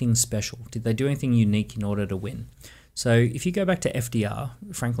do anything special? Did they do anything unique in order to win? So if you go back to FDR,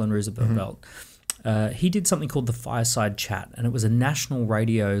 Franklin Roosevelt, he did something called the Fireside Chat, and it was a national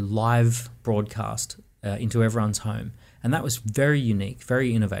radio live broadcast into everyone's home. And that was very unique,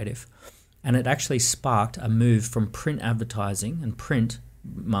 very innovative. And it actually sparked a move from print advertising and print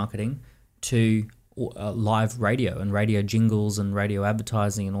marketing to live radio and radio jingles and radio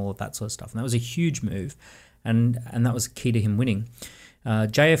advertising and all of that sort of stuff. And that was a huge move, and that was key to him winning.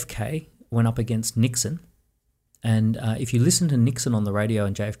 JFK went up against Nixon, and if you listen to Nixon on the radio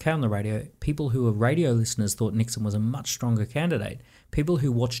and JFK on the radio, people who were radio listeners thought Nixon was a much stronger candidate. People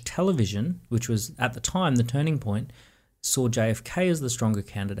who watched television, which was at the time the turning point, saw JFK as the stronger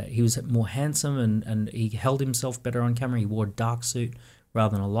candidate. He was more handsome and he held himself better on camera. He wore a dark suit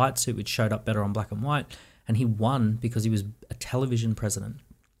rather than a light suit, which showed up better on black and white. And he won because he was a television president.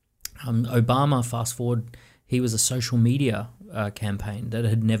 Obama, fast forward, he was a social media campaign that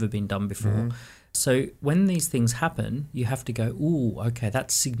had never been done before. So when these things happen, you have to go, ooh, okay,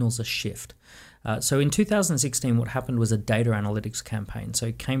 that signals a shift. So in 2016, what happened was a data analytics campaign.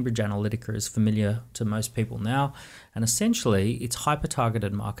 So Cambridge Analytica is familiar to most people now. And essentially, it's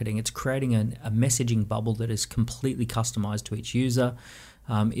hyper-targeted marketing. It's creating a messaging bubble that is completely customized to each user.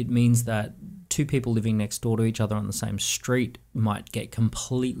 It means that two people living next door to each other on the same street might get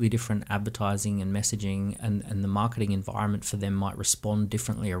completely different advertising and messaging, and the marketing environment for them might respond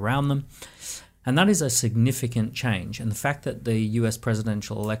differently around them. And that is a significant change. And the fact that the US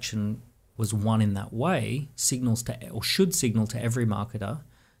presidential election was won in that way signals to, or should signal to every marketer,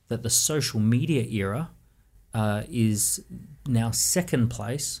 that the social media era is now second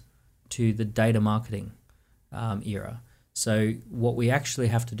place to the data marketing era. So what we actually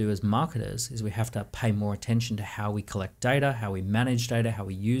have to do as marketers is we have to pay more attention to how we collect data, how we manage data, how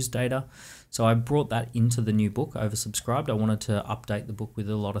we use data. So I brought that into the new book, Oversubscribed. I wanted to update the book with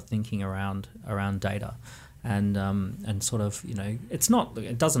a lot of thinking around data. And sort of, you know, it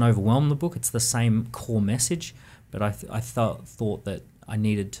doesn't overwhelm the book. It's the same core message, but I thought that I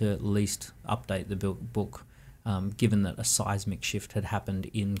needed to at least update the book, given that a seismic shift had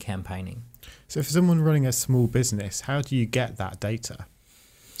happened in campaigning. So for someone running a small business, how do you get that data?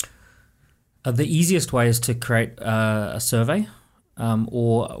 The easiest way is to create a survey.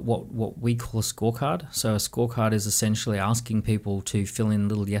 Or what we call a scorecard. So a scorecard is essentially asking people to fill in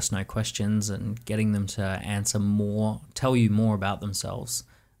little yes/no questions and getting them to answer more, tell you more about themselves.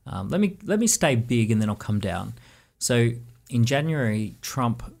 Let me stay big and then I'll come down. So in January,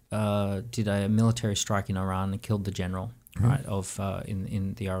 Trump did a military strike in Iran and killed the general, right,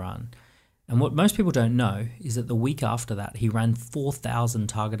 in the Iran. And what most people don't know is that the week after that, he ran 4,000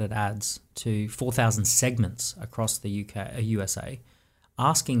 targeted ads to 4,000 segments across the USA,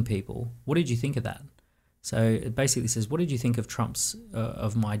 asking people, what did you think of that? So it basically says, what did you think of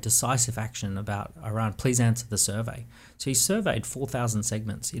of my decisive action about Iran? Please answer the survey. So he surveyed 4,000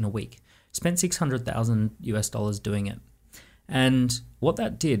 segments in a week, spent $600,000 doing it. And what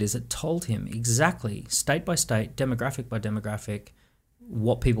that did is it told him exactly, state by state, demographic by demographic,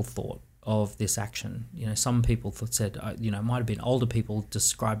 what people thought of this action. You know, some people said, it might have been older people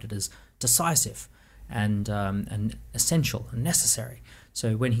described it as decisive and essential and necessary.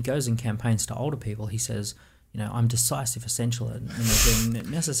 So when he goes and campaigns to older people, he says, I'm decisive, essential, and being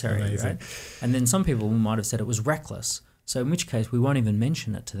necessary, right? And then some people might have said it was reckless. So in which case we won't even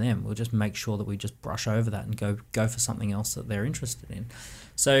mention it to them. We'll just make sure that we just brush over that and go for something else that they're interested in.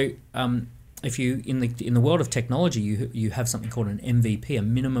 So if you in the world of technology, you have something called an MVP, a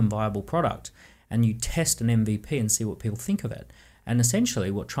minimum viable product, and you test an MVP and see what people think of it. And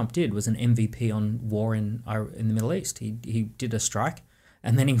essentially, what Trump did was an MVP on war in the Middle East. He did a strike,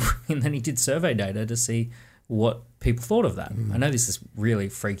 and then he did survey data to see what people thought of that. I know this is really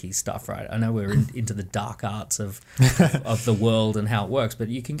freaky stuff, right? I know we're into the dark arts of the world and how it works, but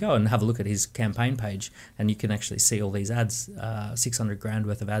you can go and have a look at his campaign page, and you can actually see all these ads, $600,000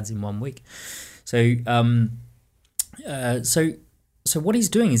 worth of ads in 1 week. So, so what he's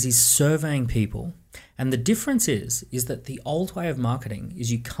doing is he's surveying people, and the difference is that the old way of marketing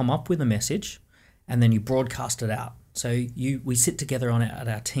is you come up with a message, and then you broadcast it out. So we sit together at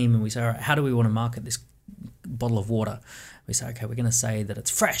our team and we say, all right, how do we want to market this bottle of water? We say, okay, we're going to say that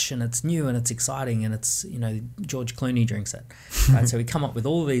it's fresh and it's new and it's exciting and it's, George Clooney drinks it. Right? So we come up with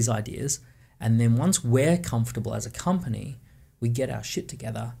all of these ideas, and then once we're comfortable as a company, we get our shit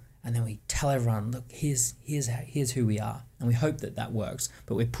together and then we tell everyone, look, here's who we are. And we hope that works,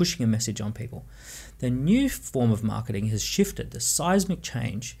 but we're pushing a message on people. The new form of marketing has shifted. The seismic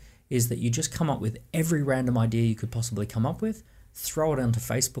change is that you just come up with every random idea you could possibly come up with, throw it onto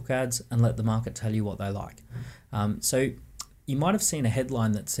Facebook ads, and let the market tell you what they like. So you might have seen a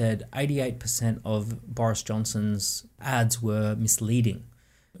headline that said 88% of Boris Johnson's ads were misleading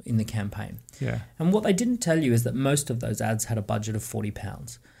in the campaign. Yeah. And what they didn't tell you is that most of those ads had a budget of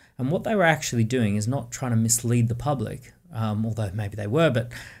 £40. And what they were actually doing is not trying to mislead the public, although maybe they were,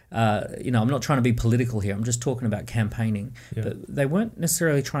 but I'm not trying to be political here. I'm just talking about campaigning. Yeah. But they weren't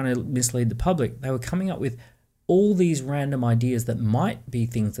necessarily trying to mislead the public. They were coming up with all these random ideas that might be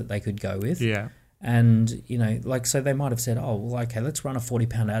things that they could go with. Yeah. And, so they might have said, oh, well, okay, let's run a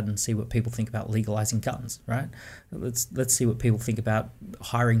 £40 ad and see what people think about legalizing guns, right? Let's see what people think about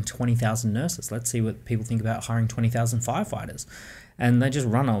hiring 20,000 nurses. Let's see what people think about hiring 20,000 firefighters. And they just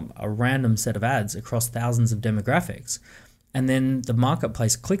run a random set of ads across thousands of demographics. And then the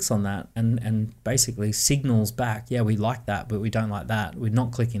marketplace clicks on that and basically signals back, yeah, we like that, but we don't like that. We're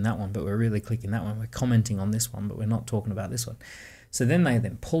not clicking that one, but we're really clicking that one. We're commenting on this one, but we're not talking about this one. So then they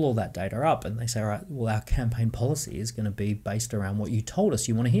pull all that data up and they say, all right, well, our campaign policy is going to be based around what you told us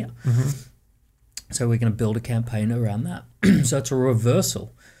you want to hear. Mm-hmm. So we're going to build a campaign around that. So it's a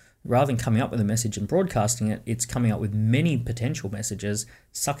reversal. Rather than coming up with a message and broadcasting it, it's coming up with many potential messages,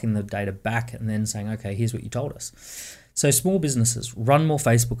 sucking the data back and then saying, okay, here's what you told us. So small businesses, run more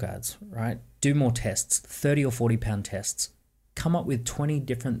Facebook ads, right? Do more tests, 30 or 40 pound tests. Come up with 20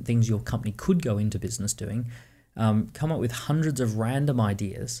 different things your company could go into business doing. Come up with hundreds of random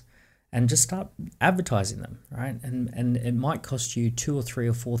ideas and just start advertising them, right? And it might cost you £2,000 or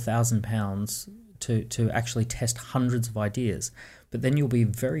 £3,000 or £4,000 to actually test hundreds of ideas, but then you'll be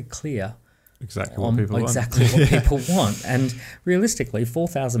very clear exactly what people want. And realistically,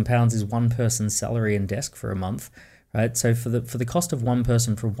 £4,000 is one person's salary and desk for a month, right? So for the cost of one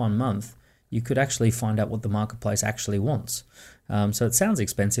person for 1 month, you could actually find out what the marketplace actually wants. So it sounds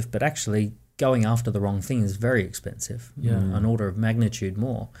expensive, but actually going after the wrong thing is very expensive, an order of magnitude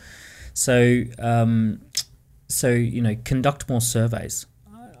more. So conduct more surveys.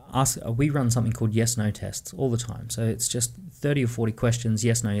 We run something called yes/no tests all the time. So it's just 30 or 40 questions,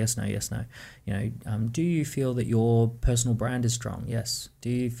 yes, no, yes, no, yes, no. Do you feel that your personal brand is strong? Yes. Do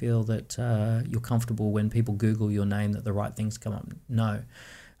you feel that you're comfortable when people Google your name that the right things come up? No.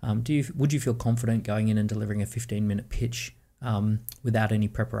 Would you feel confident going in and delivering a 15-minute pitch without any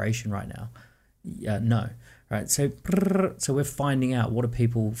preparation right now? No. Right. So we're finding out, what are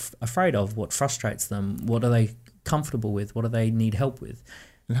people afraid of? What frustrates them? What are they comfortable with? What do they need help with?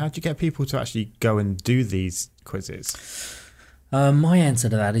 And how do you get people to actually go and do these quizzes? My answer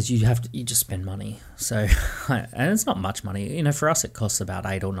to that is you just spend money. So, and it's not much money. For us, it costs about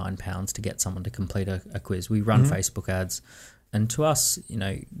 £8 or £9 to get someone to complete a quiz. We run Facebook ads, and to us,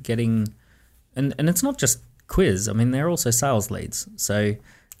 getting, and it's not just quiz. I mean, they're also sales leads. So,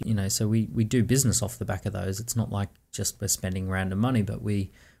 so we do business off the back of those. It's not like just we're spending random money, but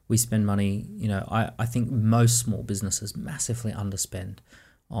we spend money. I think most small businesses massively underspend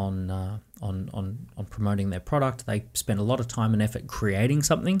on promoting their product. They spend a lot of time and effort creating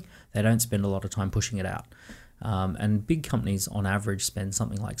something. They don't spend a lot of time pushing it out. And big companies on average spend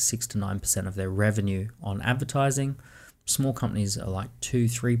something like 6 to 9% of their revenue on advertising. Small companies are like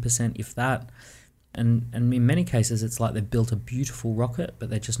 2-3%, if that. And in many cases, it's like they've built a beautiful rocket, but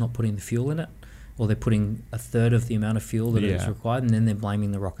they're just not putting the fuel in it, or they're putting a third of the amount of fuel that is required, and then they're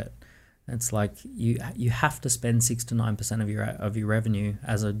blaming the rocket. It's like you have to spend 6 to 9% of your revenue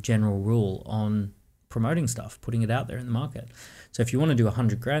as a general rule on promoting stuff, putting it out there in the market. So if you want to do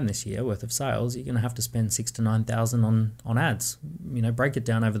 $100,000 this year worth of sales, you're going to have to spend 6 to 9,000 on ads. Break it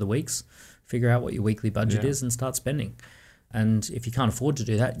down over the weeks, figure out what your weekly budget is, and start spending. And if you can't afford to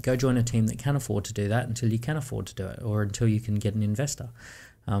do that, go join a team that can afford to do that until you can afford to do it, or until you can get an investor.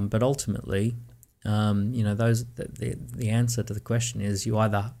 But ultimately, the answer to the question is you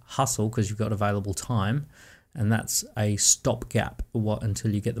either hustle because you've got available time, and that's a stopgap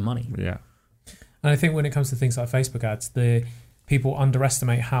until you get the money. Yeah. And I think when it comes to things like Facebook ads, the people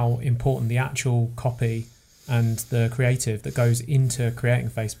underestimate how important the actual copy and the creative that goes into creating a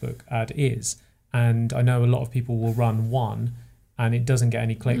Facebook ad is. And I know a lot of people will run one and it doesn't get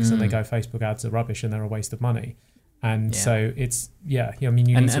any clicks and they go, Facebook ads are rubbish and they're a waste of money. And Yeah. so it's, I mean,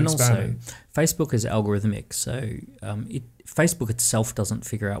 you need to and also, experiment. Facebook is algorithmic, so Facebook itself doesn't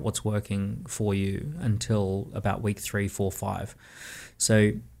figure out what's working for you until about week 3, 4, 5.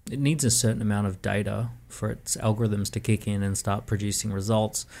 So it needs a certain amount of data for its algorithms to kick in and start producing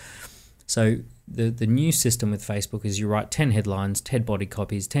results. So the new system with Facebook is you write 10 headlines, 10 body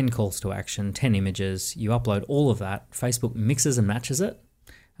copies, 10 calls to action, 10 images. You upload all of that. Facebook mixes and matches it,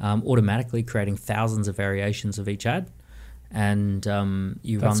 automatically creating thousands of variations of each ad. And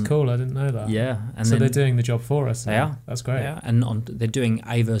That's cool. I didn't know that. Yeah. And so then they're doing the job for us. They now. are. That's great. Yeah, and they're doing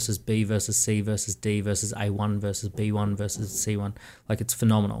A versus B versus C versus D versus A1 versus B1 versus C1. Like, it's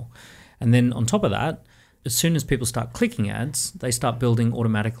phenomenal. And then on top of that, as soon as people start clicking ads, they start building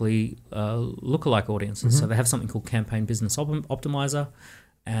automatically lookalike audiences. So they have something called Campaign Business Optimizer,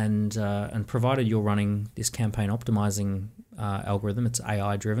 and provided you're running this campaign optimizing algorithm, it's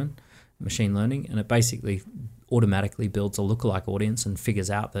AI driven, machine learning, and it basically automatically builds a lookalike audience and figures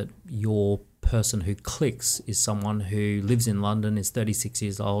out that your person who clicks is someone who lives in London, is 36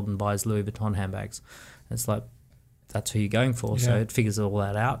 years old, and buys Louis Vuitton handbags. It's like, that's who you're going for. So it figures all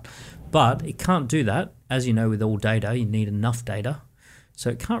that out. But it can't do that. As you know, with all data, you need enough data. So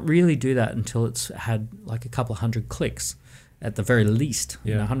it can't really do that until it's had like a couple of hundred clicks at the very least.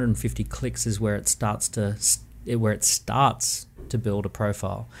 Yeah. 150 clicks is where it starts to build a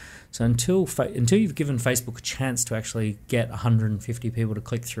profile. So until you've given Facebook a chance to actually get 150 people to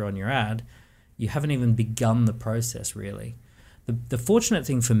click through on your ad, you haven't even begun the process, really. The fortunate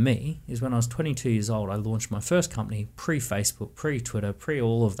thing for me is when I was 22 years old, I launched my first company pre-Facebook, pre-Twitter,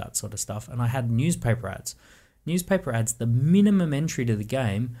 pre-all of that sort of stuff, and I had newspaper ads. Newspaper ads, the minimum entry to the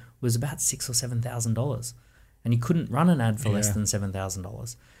game was about $6,000 or $7,000, and you couldn't run an ad for less than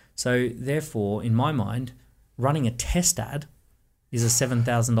 $7,000. So therefore, in my mind, running a test ad is a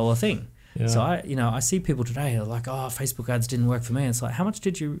 $7,000 thing. Yeah. So I see people today who are like, oh, Facebook ads didn't work for me. It's like, how much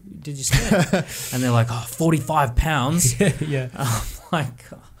did you spend? And they're like, oh, £45. Yeah.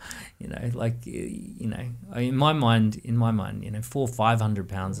 I'm like, in my mind, £400 or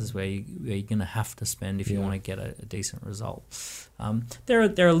 £500 is where you're going to have to spend if you want to get a decent result. There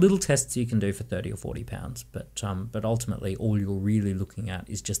are little tests you can do for £30 or £40, but ultimately all you're really looking at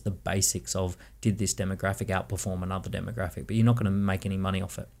is just the basics of, did this demographic outperform another demographic? But you're not going to make any money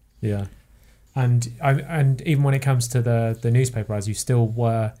off it. Yeah. And even when it comes to the newspaper ads, you still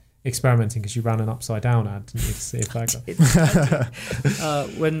were experimenting because you ran an upside down ad, didn't you, to see if that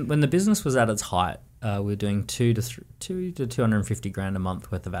got... When the business was at its height, we were doing $2 to $250,000 a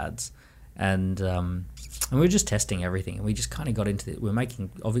month worth of ads, and we were just testing everything, and we just kind of got into it. We're making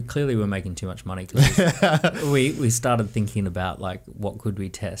too much money because we started thinking about like, what could we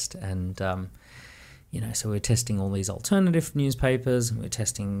test, and so we're testing all these alternative newspapers, and we're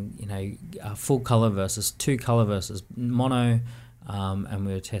testing full color versus 2 color versus mono. And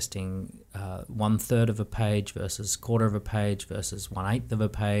we were testing 1/3 of a page versus 1/4 of a page versus 1/8 of a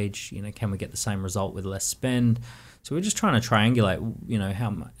page. Can we get the same result with less spend? So we're just trying to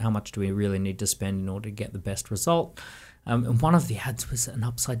triangulate, how much do we really need to spend in order to get the best result? And one of the ads was an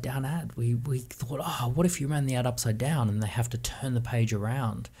upside down ad. We thought, what if you ran the ad upside down and they have to turn the page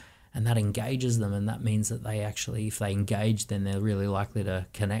around? And that engages them, and that means that they actually, if they engage, then they're really likely to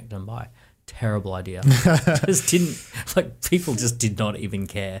connect and buy. Terrible idea. People just did not even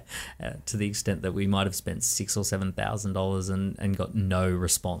care, to the extent that we might have spent $6,000 or $7,000 and got no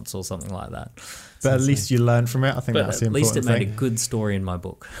response or something like that. But at least you learn from it. I think that's the important thing. At least it made a good story in my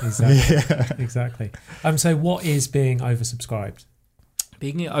book. Exactly. Exactly. So what is being oversubscribed?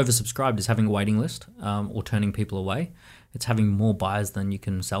 Being oversubscribed is having a waiting list, or turning people away. It's having more buyers than you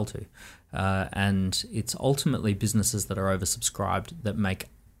can sell to. And it's ultimately businesses that are oversubscribed that make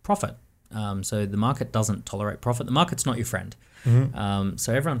profit. So the market doesn't tolerate profit. The market's not your friend. Mm-hmm.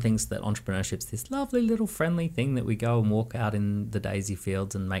 So everyone thinks that entrepreneurship's this lovely little friendly thing that we go and walk out in the daisy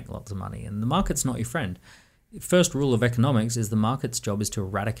fields and make lots of money. And the market's not your friend. First rule of economics is the market's job is to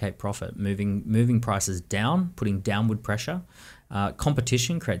eradicate profit, moving prices down, putting downward pressure.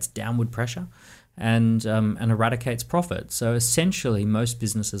 Competition creates downward pressure and eradicates profit. So essentially, most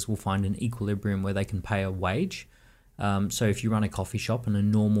businesses will find an equilibrium where they can pay a wage. So if you run a coffee shop and a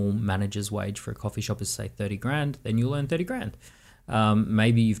normal manager's wage for a coffee shop is, say, $30,000, then you'll earn $30,000.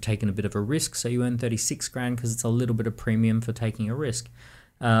 Maybe you've taken a bit of a risk, so you earn $36,000 because it's a little bit of premium for taking a risk.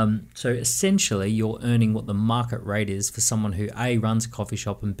 So essentially, you're earning what the market rate is for someone who A, runs a coffee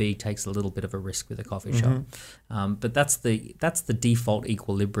shop, and B, takes a little bit of a risk with a coffee shop. But that's the default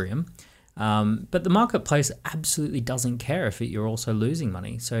equilibrium. But the marketplace absolutely doesn't care if you're also losing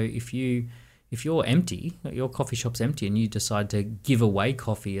money. So if you're empty, your coffee shop's empty, and you decide to give away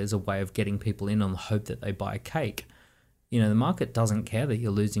coffee as a way of getting people in on the hope that they buy a cake, The market doesn't care that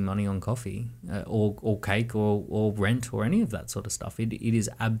you're losing money on coffee or cake or rent or any of that sort of stuff. It is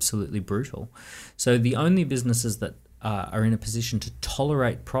absolutely brutal. So the only businesses that are in a position to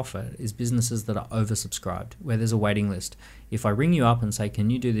tolerate profit is businesses that are oversubscribed, where there's a waiting list. If I ring you up and say, can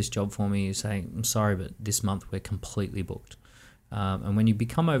you do this job for me? You say, I'm sorry, but this month we're completely booked. And when you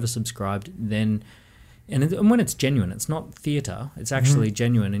become oversubscribed, then... And when it's genuine, it's not theatre, it's actually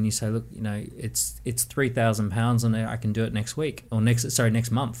genuine. And you say, look, it's £3,000 and I can do it next week or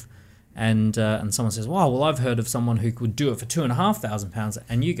next month. And someone says, well, I've heard of someone who could do it for £2,500.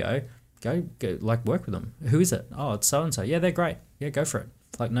 And you go, like, work with them. Who is it? Oh, it's so-and-so. Yeah, they're great. Yeah, go for it.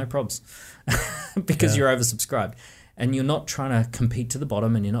 Like, no probs. Because you're oversubscribed. And you're not trying to compete to the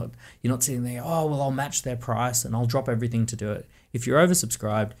bottom, and you're not sitting there, oh, well, I'll match their price and I'll drop everything to do it. If you're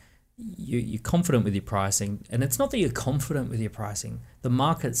oversubscribed, you're confident with your pricing, and it's not that you're confident with your pricing. The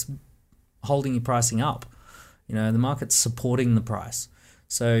market's holding your pricing up. The market's supporting the price.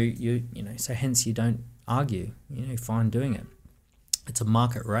 So so hence you don't argue. Fine doing it. It's a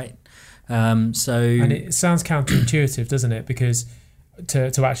market rate. And it sounds counterintuitive, doesn't it? Because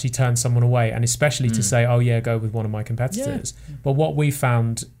to actually turn someone away, and especially to say, oh yeah, go with one of my competitors. Yeah. But what we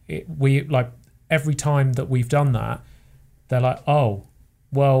found, every time that we've done that, they're like, oh,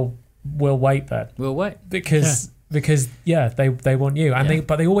 well, we'll wait then. We'll wait because they want you, and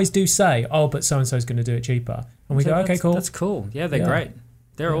they always do say, oh, but so and so is going to do it cheaper, and we go, okay, cool. That's cool. Yeah, they're great.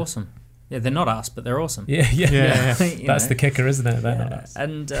 They're awesome. Yeah, they're not us, but they're awesome. Yeah. That's the kicker, isn't it? They're not us.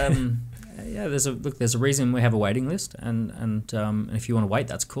 And there's a reason we have a waiting list, and if you want to wait,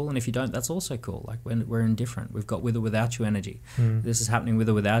 that's cool, and if you don't, that's also cool. Like, we're indifferent. We've got with or without you energy. This is happening with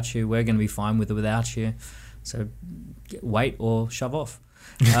or without you. We're going to be fine with or without you. So wait or shove off.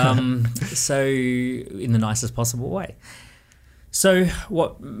 So in the nicest possible way. So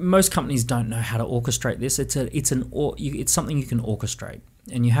what most companies don't know how to orchestrate this. It's something you can orchestrate,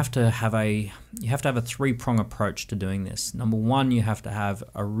 and you have to have a 3-prong approach to doing this. Number one, you have to have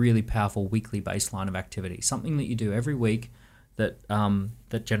a really powerful weekly baseline of activity, something that you do every week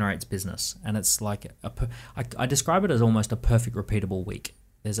that generates business, and it's like I describe it as almost a perfect repeatable week.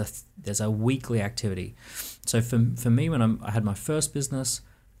 There's a weekly activity. So for me, when I had my first business,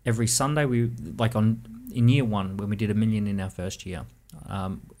 every Sunday in year one, when we did $1 million in our first year,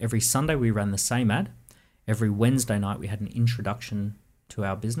 every Sunday we ran the same ad. Every Wednesday night we had an introduction to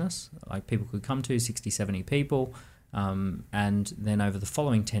our business, like people could come to 60, 70 people, and then over the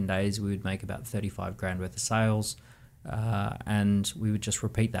following 10 days we would make about 35 grand worth of sales, and we would just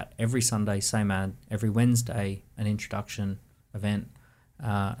repeat that every Sunday, same ad. Every Wednesday, an introduction event.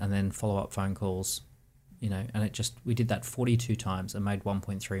 And then follow-up phone calls, and we did that 42 times and made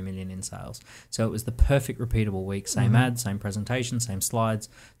 1.3 million in sales. So it was the perfect repeatable week, same ad, same presentation, same slides,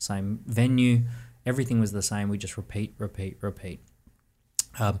 same venue, everything was the same. We just repeat.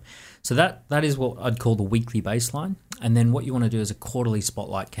 So that is what I'd call the weekly baseline. And then what you want to do is a quarterly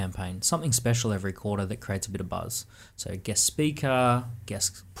spotlight campaign, something special every quarter that creates a bit of buzz. So guest speaker,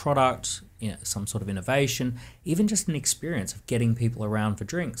 guest product, some sort of innovation, even just an experience of getting people around for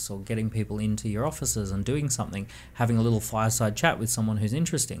drinks or getting people into your offices and doing something, having a little fireside chat with someone who's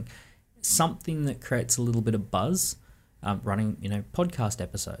interesting. Something that creates a little bit of buzz, running, podcast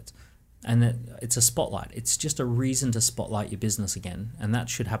episodes. And that it's a spotlight. It's just a reason to spotlight your business again. And that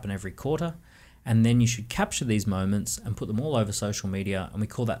should happen every quarter. And then you should capture these moments and put them all over social media. And we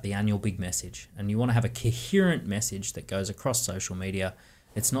call that the annual big message. And you want to have a coherent message that goes across social media.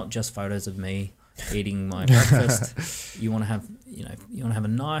 It's not just photos of me eating my breakfast. You want to have a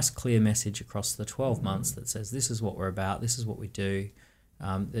nice, clear message across the 12 months that says, this is what we're about. This is what we do.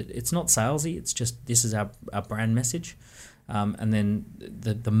 It's not salesy. It's just, this is our brand message. And then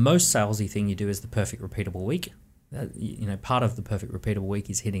the most salesy thing you do is the perfect repeatable week. Part of the perfect repeatable week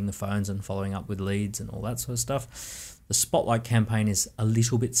is hitting the phones and following up with leads and all that sort of stuff. The spotlight campaign is a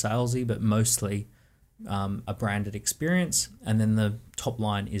little bit salesy, but mostly a branded experience. And then the top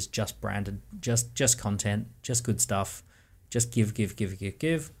line is just branded, just content, just good stuff, just give,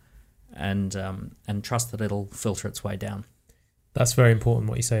 and trust that it'll filter its way down. That's very important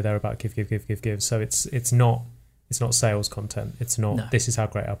what you say there about give. So it's not sales content. It's not, This is how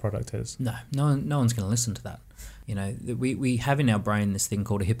great our product is. No one's going to listen to that. We have in our brain this thing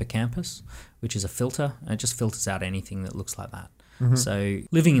called a hippocampus, which is a filter, and it just filters out anything that looks like that. Mm-hmm. So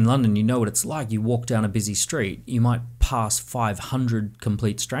living in London, you know what it's like. You walk down a busy street, you might pass 500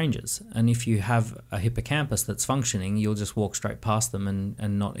 complete strangers. And if you have a hippocampus that's functioning, you'll just walk straight past them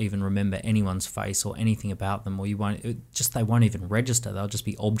and not even remember anyone's face or anything about them, or they won't even register. They'll just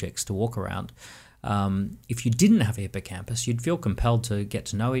be objects to walk around. If you didn't have a hippocampus, you'd feel compelled to get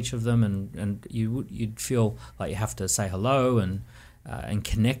to know each of them, and you'd feel like you have to say hello and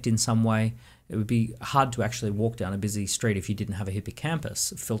connect in some way. It would be hard to actually walk down a busy street if you didn't have a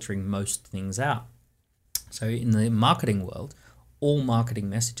hippocampus filtering most things out. So in the marketing world, all marketing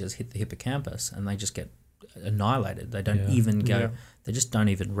messages hit the hippocampus and they just get annihilated. They don't even go, they just don't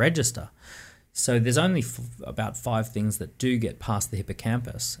even register. So there's only about 5 things that do get past the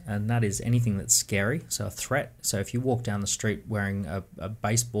hippocampus, and that is anything that's scary, so a threat. So if you walk down the street wearing a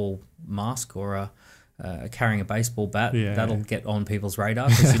baseball mask or carrying a baseball bat, that'll get on people's radar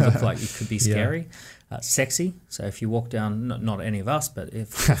because you look like you could be scary. Sexy. So if you walk down, not any of us, but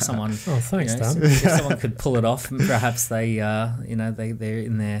if someone, thanks, Dan. if someone could pull it off, perhaps they're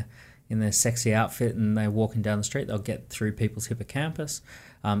in their sexy outfit and they're walking down the street, they'll get through people's hippocampus.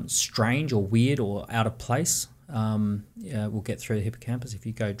 Strange or weird or out of place will get through the hippocampus. If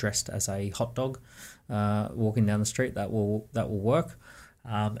you go dressed as a hot dog walking down the street, that will work.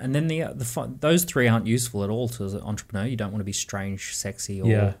 And then those 3 aren't useful at all to an entrepreneur. You don't want to be strange, sexy,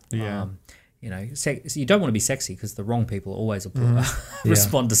 or you don't want to be sexy because the wrong people always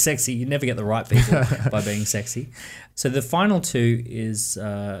respond to sexy. You never get the right people by being sexy. So the final 2 is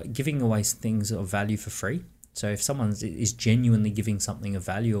giving away things of value for free. So if someone is genuinely giving something of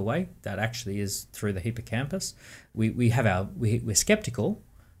value away, that actually is through the hippocampus. We're skeptical.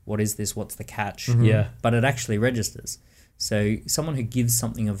 What is this? What's the catch? Yeah. But it actually registers. So someone who gives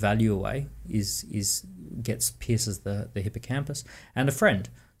something of value away pierces the hippocampus. And a friend,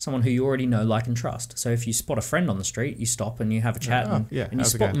 someone who you already know, like, and trust. So if you spot a friend on the street, you stop and you have a chat and you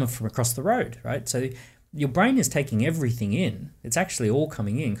spot them from across the road, right? So your brain is taking everything in. It's actually all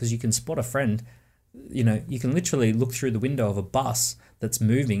coming in because you can spot a friend. You can literally look through the window of a bus that's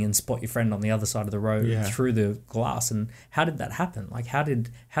moving and spot your friend on the other side of the road through the glass. And how did that happen? Like, how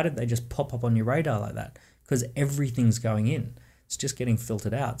did they just pop up on your radar like that? Because everything's going in. It's just getting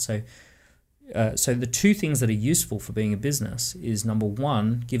filtered out. So the 2 things that are useful for being a business is, number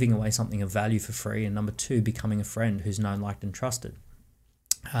 1, giving away something of value for free, and number 2, becoming a friend who's known, liked, and trusted.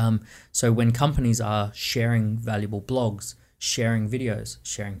 So when companies are sharing valuable blogs, sharing videos,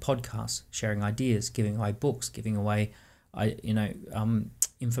 sharing podcasts, sharing ideas, giving away books, giving away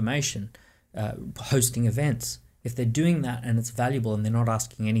information, hosting events, if they're doing that and it's valuable and they're not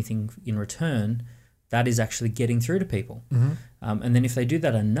asking anything in return, that is actually getting through to people. And then if they do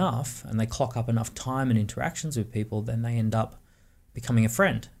that enough and they clock up enough time and interactions with people, then they end up becoming a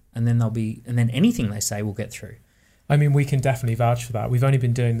friend, and then anything they say will get through. I mean, we can definitely vouch for that. We've only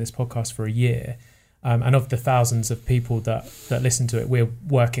been doing this podcast for a year, and of the thousands of people that listen to it, we're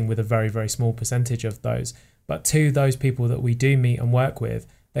working with a very, very small percentage of those. But to those people that we do meet and work with,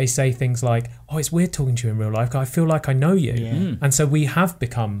 they say things like, "Oh, it's weird talking to you in real life. I feel like I know you." And so we have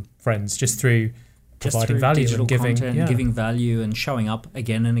become friends just through providing value digital and giving content, and giving value and showing up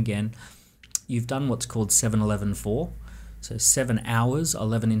again and again. You've done what's called 7-11-4. So 7 hours,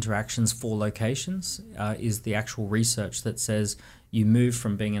 11 interactions, 4 locations is the actual research that says you move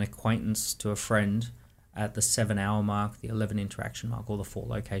from being an acquaintance to a friend at the 7-hour mark, the 11 interaction mark, or the 4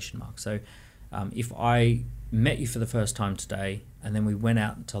 location mark. So if I met you for the first time today and then we went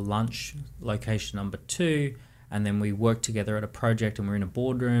out to lunch, location number 2, and then we worked together at a project and we're in a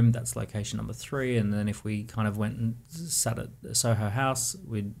boardroom, that's location number 3. And then if we kind of went and sat at Soho House,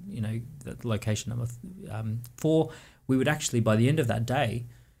 that location number 4, we would actually, by the end of that day,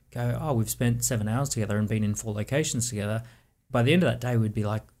 go, "Oh, we've spent 7 hours together and been in 4 locations together." By the end of that day, we'd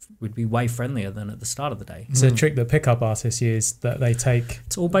be way friendlier than at the start of the day. It's a trick that pickup artists use, that they take.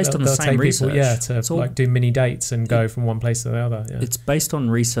 It's all based on the same research. To do mini dates and go from one place to the other. Yeah. It's based on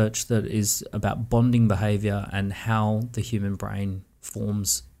research that is about bonding behavior and how the human brain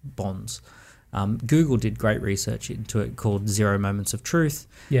forms bonds. Google did great research into it called 0 Moments of Truth.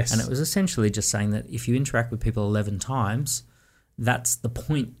 Yes. And it was essentially just saying that if you interact with people 11 times, that's the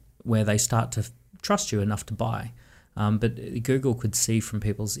point where they start to trust you enough to buy. But Google could see from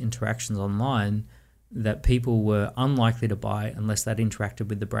people's interactions online that people were unlikely to buy unless they'd interacted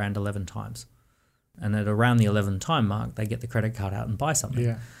with the brand 11 times. And at around the 11 time mark, they get the credit card out and buy something.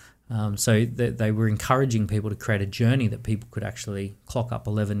 Yeah. So they were encouraging people to create a journey that people could actually clock up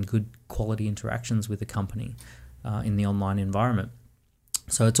 11 good quality interactions with the company in the online environment.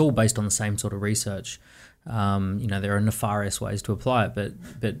 So it's all based on the same sort of research. There are nefarious ways to apply it, but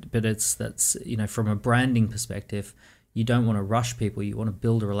that's from a branding perspective, you don't want to rush people. You want to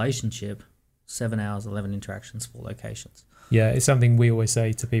build a relationship. 7 hours, 11 interactions, 4 locations. Yeah, it's something we always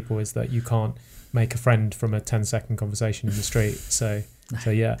say to people is that you can't make a friend from a 10-second conversation in the street. So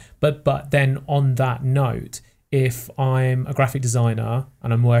yeah. But then on that note, if I'm a graphic designer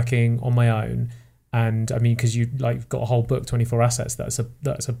and I'm working on my own, And I mean, because you like you've got a whole book, 24 Assets,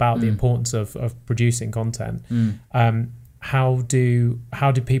 that's about the importance of producing content. How do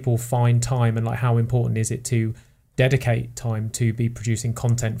people find time, and like how important is it to dedicate time to be producing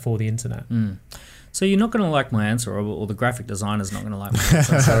content for the internet? So you're not going to like my answer, or the graphic designer's not going to like my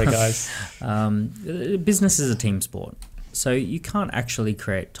answer. Sorry, guys. Business is a team sport. So you can't actually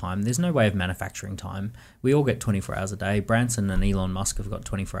create time. There's no way of manufacturing time. We all get 24 hours a day. Branson and Elon Musk have got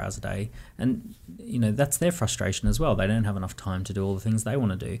 24 hours a day. And, you know, that's their frustration as well. They don't have enough time to do all the things they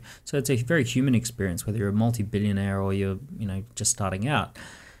want to do. So it's a very human experience, whether you're a multi-billionaire or you're, you know, just starting out.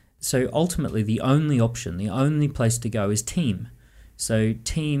 So ultimately, the only option, the only place to go is team. So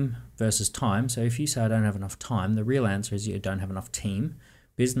team versus time. So if you say I don't have enough time, the real answer is you don't have enough team.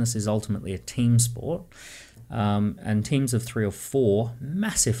 Business is ultimately a team sport. And teams of 3 or 4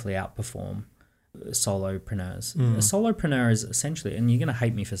 massively outperform solopreneurs. A solopreneur is essentially, and you're going to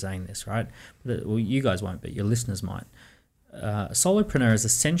hate me for saying this, right? Well, you guys won't, but your listeners might. A solopreneur is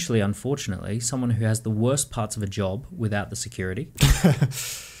essentially, unfortunately, someone who has the worst parts of a job without the security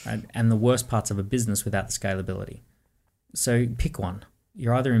and the worst parts of a business without the scalability. So pick one.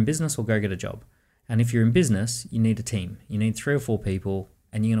 You're either in business or go get a job. And if you're in business, you need a team. You need 3 or 4 people,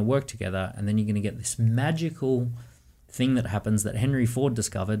 and you're going to work together, and then you're going to get this magical thing that happens that Henry Ford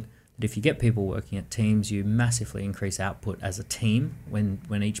discovered, that if you get people working at teams, you massively increase output as a team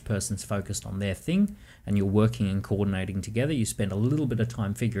when each person's focused on their thing and you're working and coordinating together. You spend a little bit of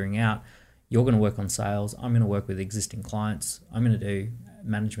time figuring out, you're going to work on sales, I'm going to work with existing clients, I'm going to do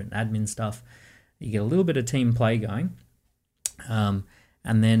management and admin stuff. You get a little bit of team play going, and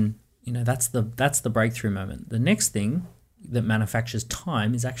then, you know, that's the breakthrough moment. The next thing that manufactures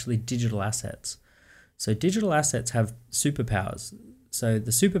time is actually digital assets. So digital assets have superpowers. So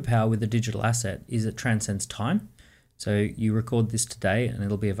the superpower with a digital asset is it transcends time. So you record this today and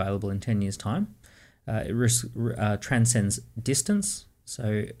it'll be available in 10 years' time. It transcends distance.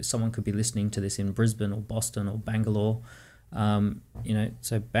 So someone could be listening to this in Brisbane or Boston or Bangalore. You know,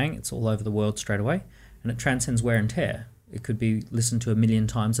 so bang, it's all over the world straight away. And it transcends wear and tear. It could be listened to 1 million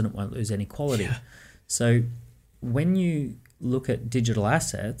times and it won't lose any quality. Yeah. So when you look at digital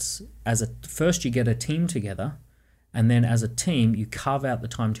assets, first you get a team together, and then as a team you carve out the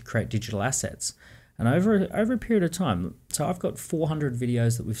time to create digital assets. And over a period of time, so I've got 400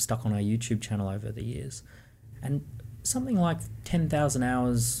 videos that we've stuck on our YouTube channel over the years, and something like 10,000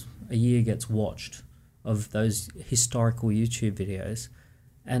 hours a year gets watched of those historical YouTube videos.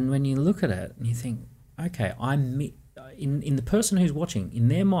 And when you look at it and you think, okay, in the person who's watching, in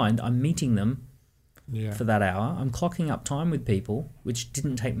their mind, I'm meeting them for that hour. I'm clocking up time with people, which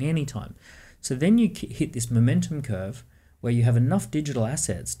didn't take me any time. So then you hit this momentum curve where you have enough digital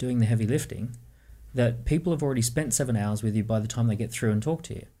assets doing the heavy lifting that people have already spent 7 hours with you by the time they get through and talk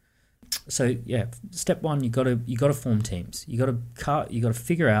to you. So yeah, step one, you got to form teams. You got to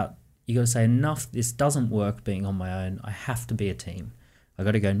figure out. You got to say, enough. This doesn't work being on my own. I have to be a team. I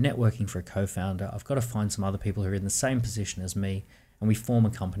got to go networking for a co-founder. I've got to find some other people who are in the same position as me. And we form a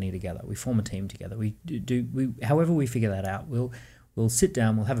company together. We form a team together. However we figure that out, we'll sit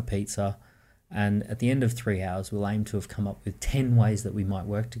down, we'll have a pizza, and at the end of 3 hours, we'll aim to have come up with 10 ways that we might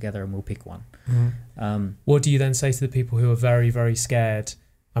work together, and we'll pick one. What do you then say to the people who are very, very scared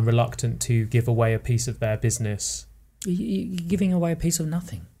and reluctant to give away a piece of their business? You're giving away a piece of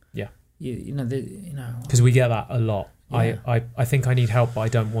nothing. Yeah. Because we get that a lot. Yeah. I think I need help, but I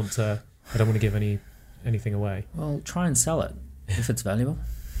don't want to give anything away. Well, try and sell it. If it's valuable.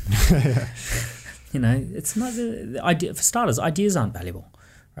 You know, it's not the idea. For starters, ideas aren't valuable,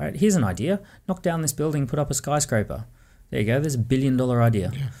 right? Here's an idea: knock down this building, put up a skyscraper. There you go. There's $1 billion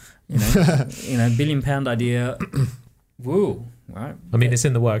idea. Yeah. $1 billion idea. Woo, right? I mean, it's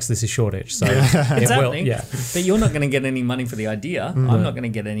in the works. This is Shoreditch, so it's happening. Yeah. But you're not going to get any money for the idea. I'm not going to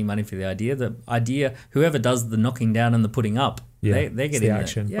get any money for the idea. The idea, whoever does the knocking down and the putting up. Yeah, they're getting the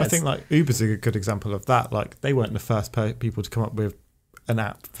action. I think like Uber's a good example of that. Like they weren't the first people to come up with an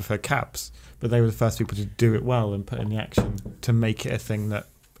app for cabs, but they were the first people to do it well and put in the action to make it a thing that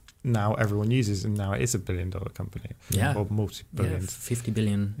now everyone uses, and now it is $1 billion company. Yeah, or multi-billions, 50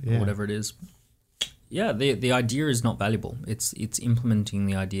 billion or whatever it is. Yeah, the idea is not valuable. It's implementing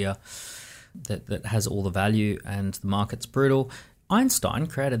the idea that has all the value, and the market's brutal. Einstein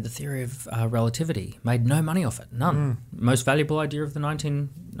created the theory of relativity, made no money off it, none. Most valuable idea of the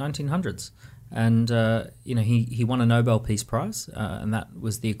 1900s. And, he won a Nobel Peace Prize, and that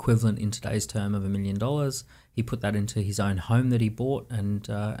was the equivalent in today's term of $1 million. He put that into his own home that he bought,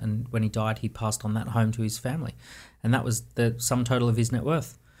 and when he died, he passed on that home to his family. And that was the sum total of his net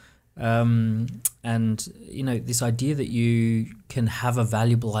worth. And this idea that you can have a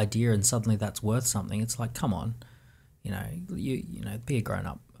valuable idea and suddenly that's worth something, it's like, come on, be a grown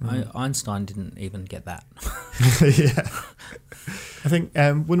up. Einstein didn't even get that. Yeah. I think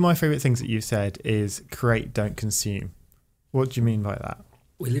one of my favorite things that you've said is create, don't consume. What do you mean by that?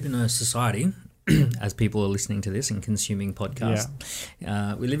 We live in a society, as people are listening to this and consuming podcasts,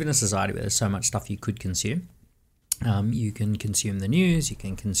 we live in a society where there's so much stuff you could consume. You can consume the news, you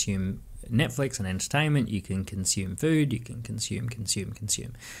can consume Netflix and entertainment, you can consume food, you can consume.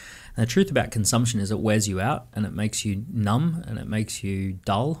 And the truth about consumption is it wears you out and it makes you numb and it makes you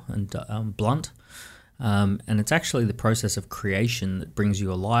dull and blunt. And it's actually the process of creation that brings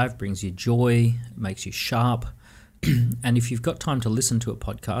you alive, brings you joy, makes you sharp. And if you've got time to listen to a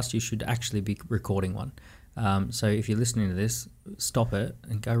podcast, you should actually be recording one. So if you're listening to this, stop it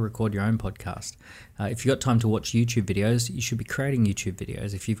and go record your own podcast. If you've got time to watch YouTube videos, you should be creating YouTube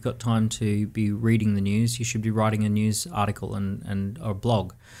videos. If you've got time to be reading the news, you should be writing a news article and or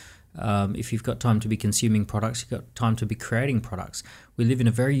blog. If you've got time to be consuming products, you've got time to be creating products. We live in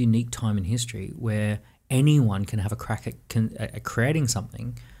a very unique time in history where anyone can have a crack at creating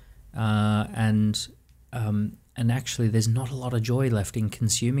something, and actually there's not a lot of joy left in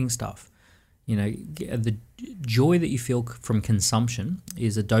consuming stuff. The joy that you feel from consumption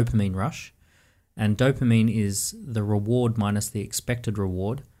is a dopamine rush, and dopamine is the reward minus the expected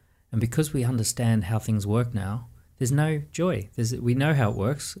reward. And because we understand how things work now, there's no joy. We know how it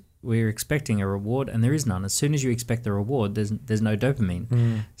works. We're expecting a reward, and there is none. As soon as you expect the reward, there's no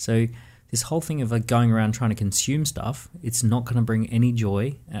dopamine. So this whole thing of going around trying to consume stuff, it's not going to bring any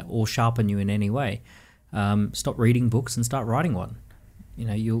joy or sharpen you in any way. Stop reading books and start writing one.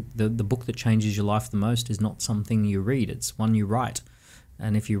 The book that changes your life the most is not something you read, it's one you write.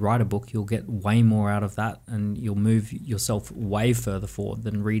 And if you write a book, you'll get way more out of that and you'll move yourself way further forward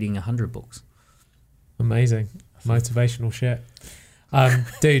than reading 100 books. Amazing. Motivational shit.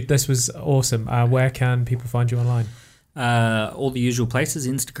 Dude, this was awesome. Where can people find you online? All the usual places,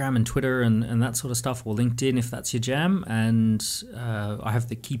 Instagram and Twitter and that sort of stuff, or LinkedIn if that's your jam. And I have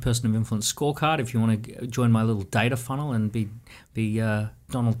the Key Person of Influence scorecard if you want to join my little data funnel and be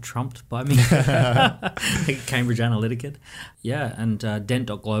Donald Trumped by me. Cambridge Analytica. Yeah, and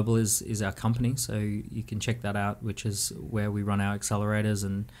Dent.global is our company, so you can check that out, which is where we run our accelerators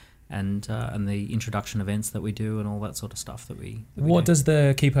and the introduction events that we do and all that sort of stuff that we What do. does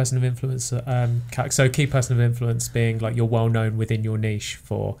the Key Person of Influence so Key Person of Influence being like you're well known within your niche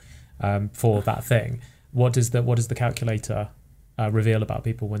for that thing, what does the calculator reveal about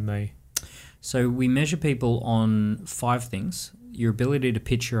people when they... So we measure people on 5 things: your ability to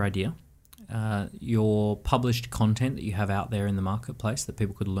pitch your idea, your published content that you have out there in the marketplace that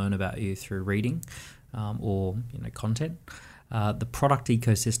people could learn about you through reading or content, the product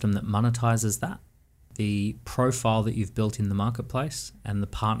ecosystem that monetizes that, the profile that you've built in the marketplace, and the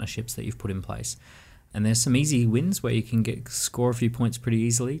partnerships that you've put in place. And there's some easy wins where you can score a few points pretty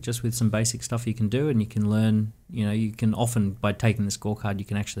easily just with some basic stuff you can do, and you can learn, you can often, by taking the scorecard, you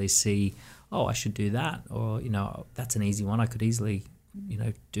can actually see, oh, I should do that, or, that's an easy one, I could easily,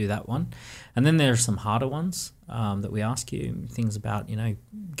 do that one. And then there are some harder ones that we ask you, things about,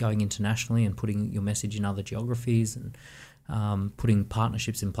 going internationally and putting your message in other geographies and putting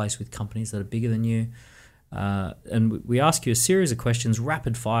partnerships in place with companies that are bigger than you. And we ask you a series of questions,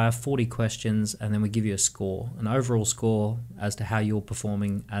 rapid fire, 40 questions, and then we give you a score, an overall score as to how you're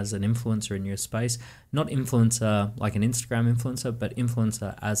performing as an influencer in your space. Not influencer like an Instagram influencer, but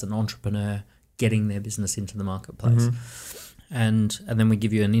influencer as an entrepreneur getting their business into the marketplace. And then we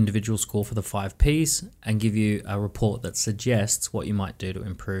give you an individual score for the 5 Ps and give you a report that suggests what you might do to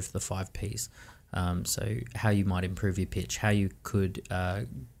improve the 5 Ps. So how you might improve your pitch, how you could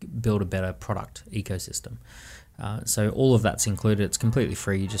build a better product ecosystem. So all of that's included. It's completely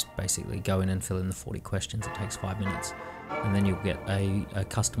free. You just basically go in and fill in the 40 questions. It takes 5 minutes. And then you'll get a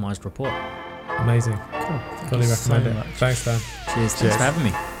customized report. Amazing. Cool. Fully recommend it. Thanks, Dan. Cheers. Thanks for having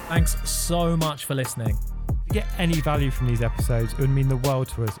me. Thanks so much for listening. If you get any value from these episodes, it would mean the world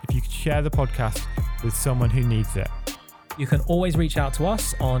to us if you could share the podcast with someone who needs it. You can always reach out to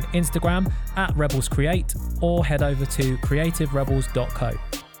us on Instagram @RebelsCreate or head over to creativerebels.co.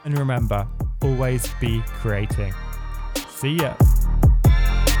 And remember, always be creating. See ya.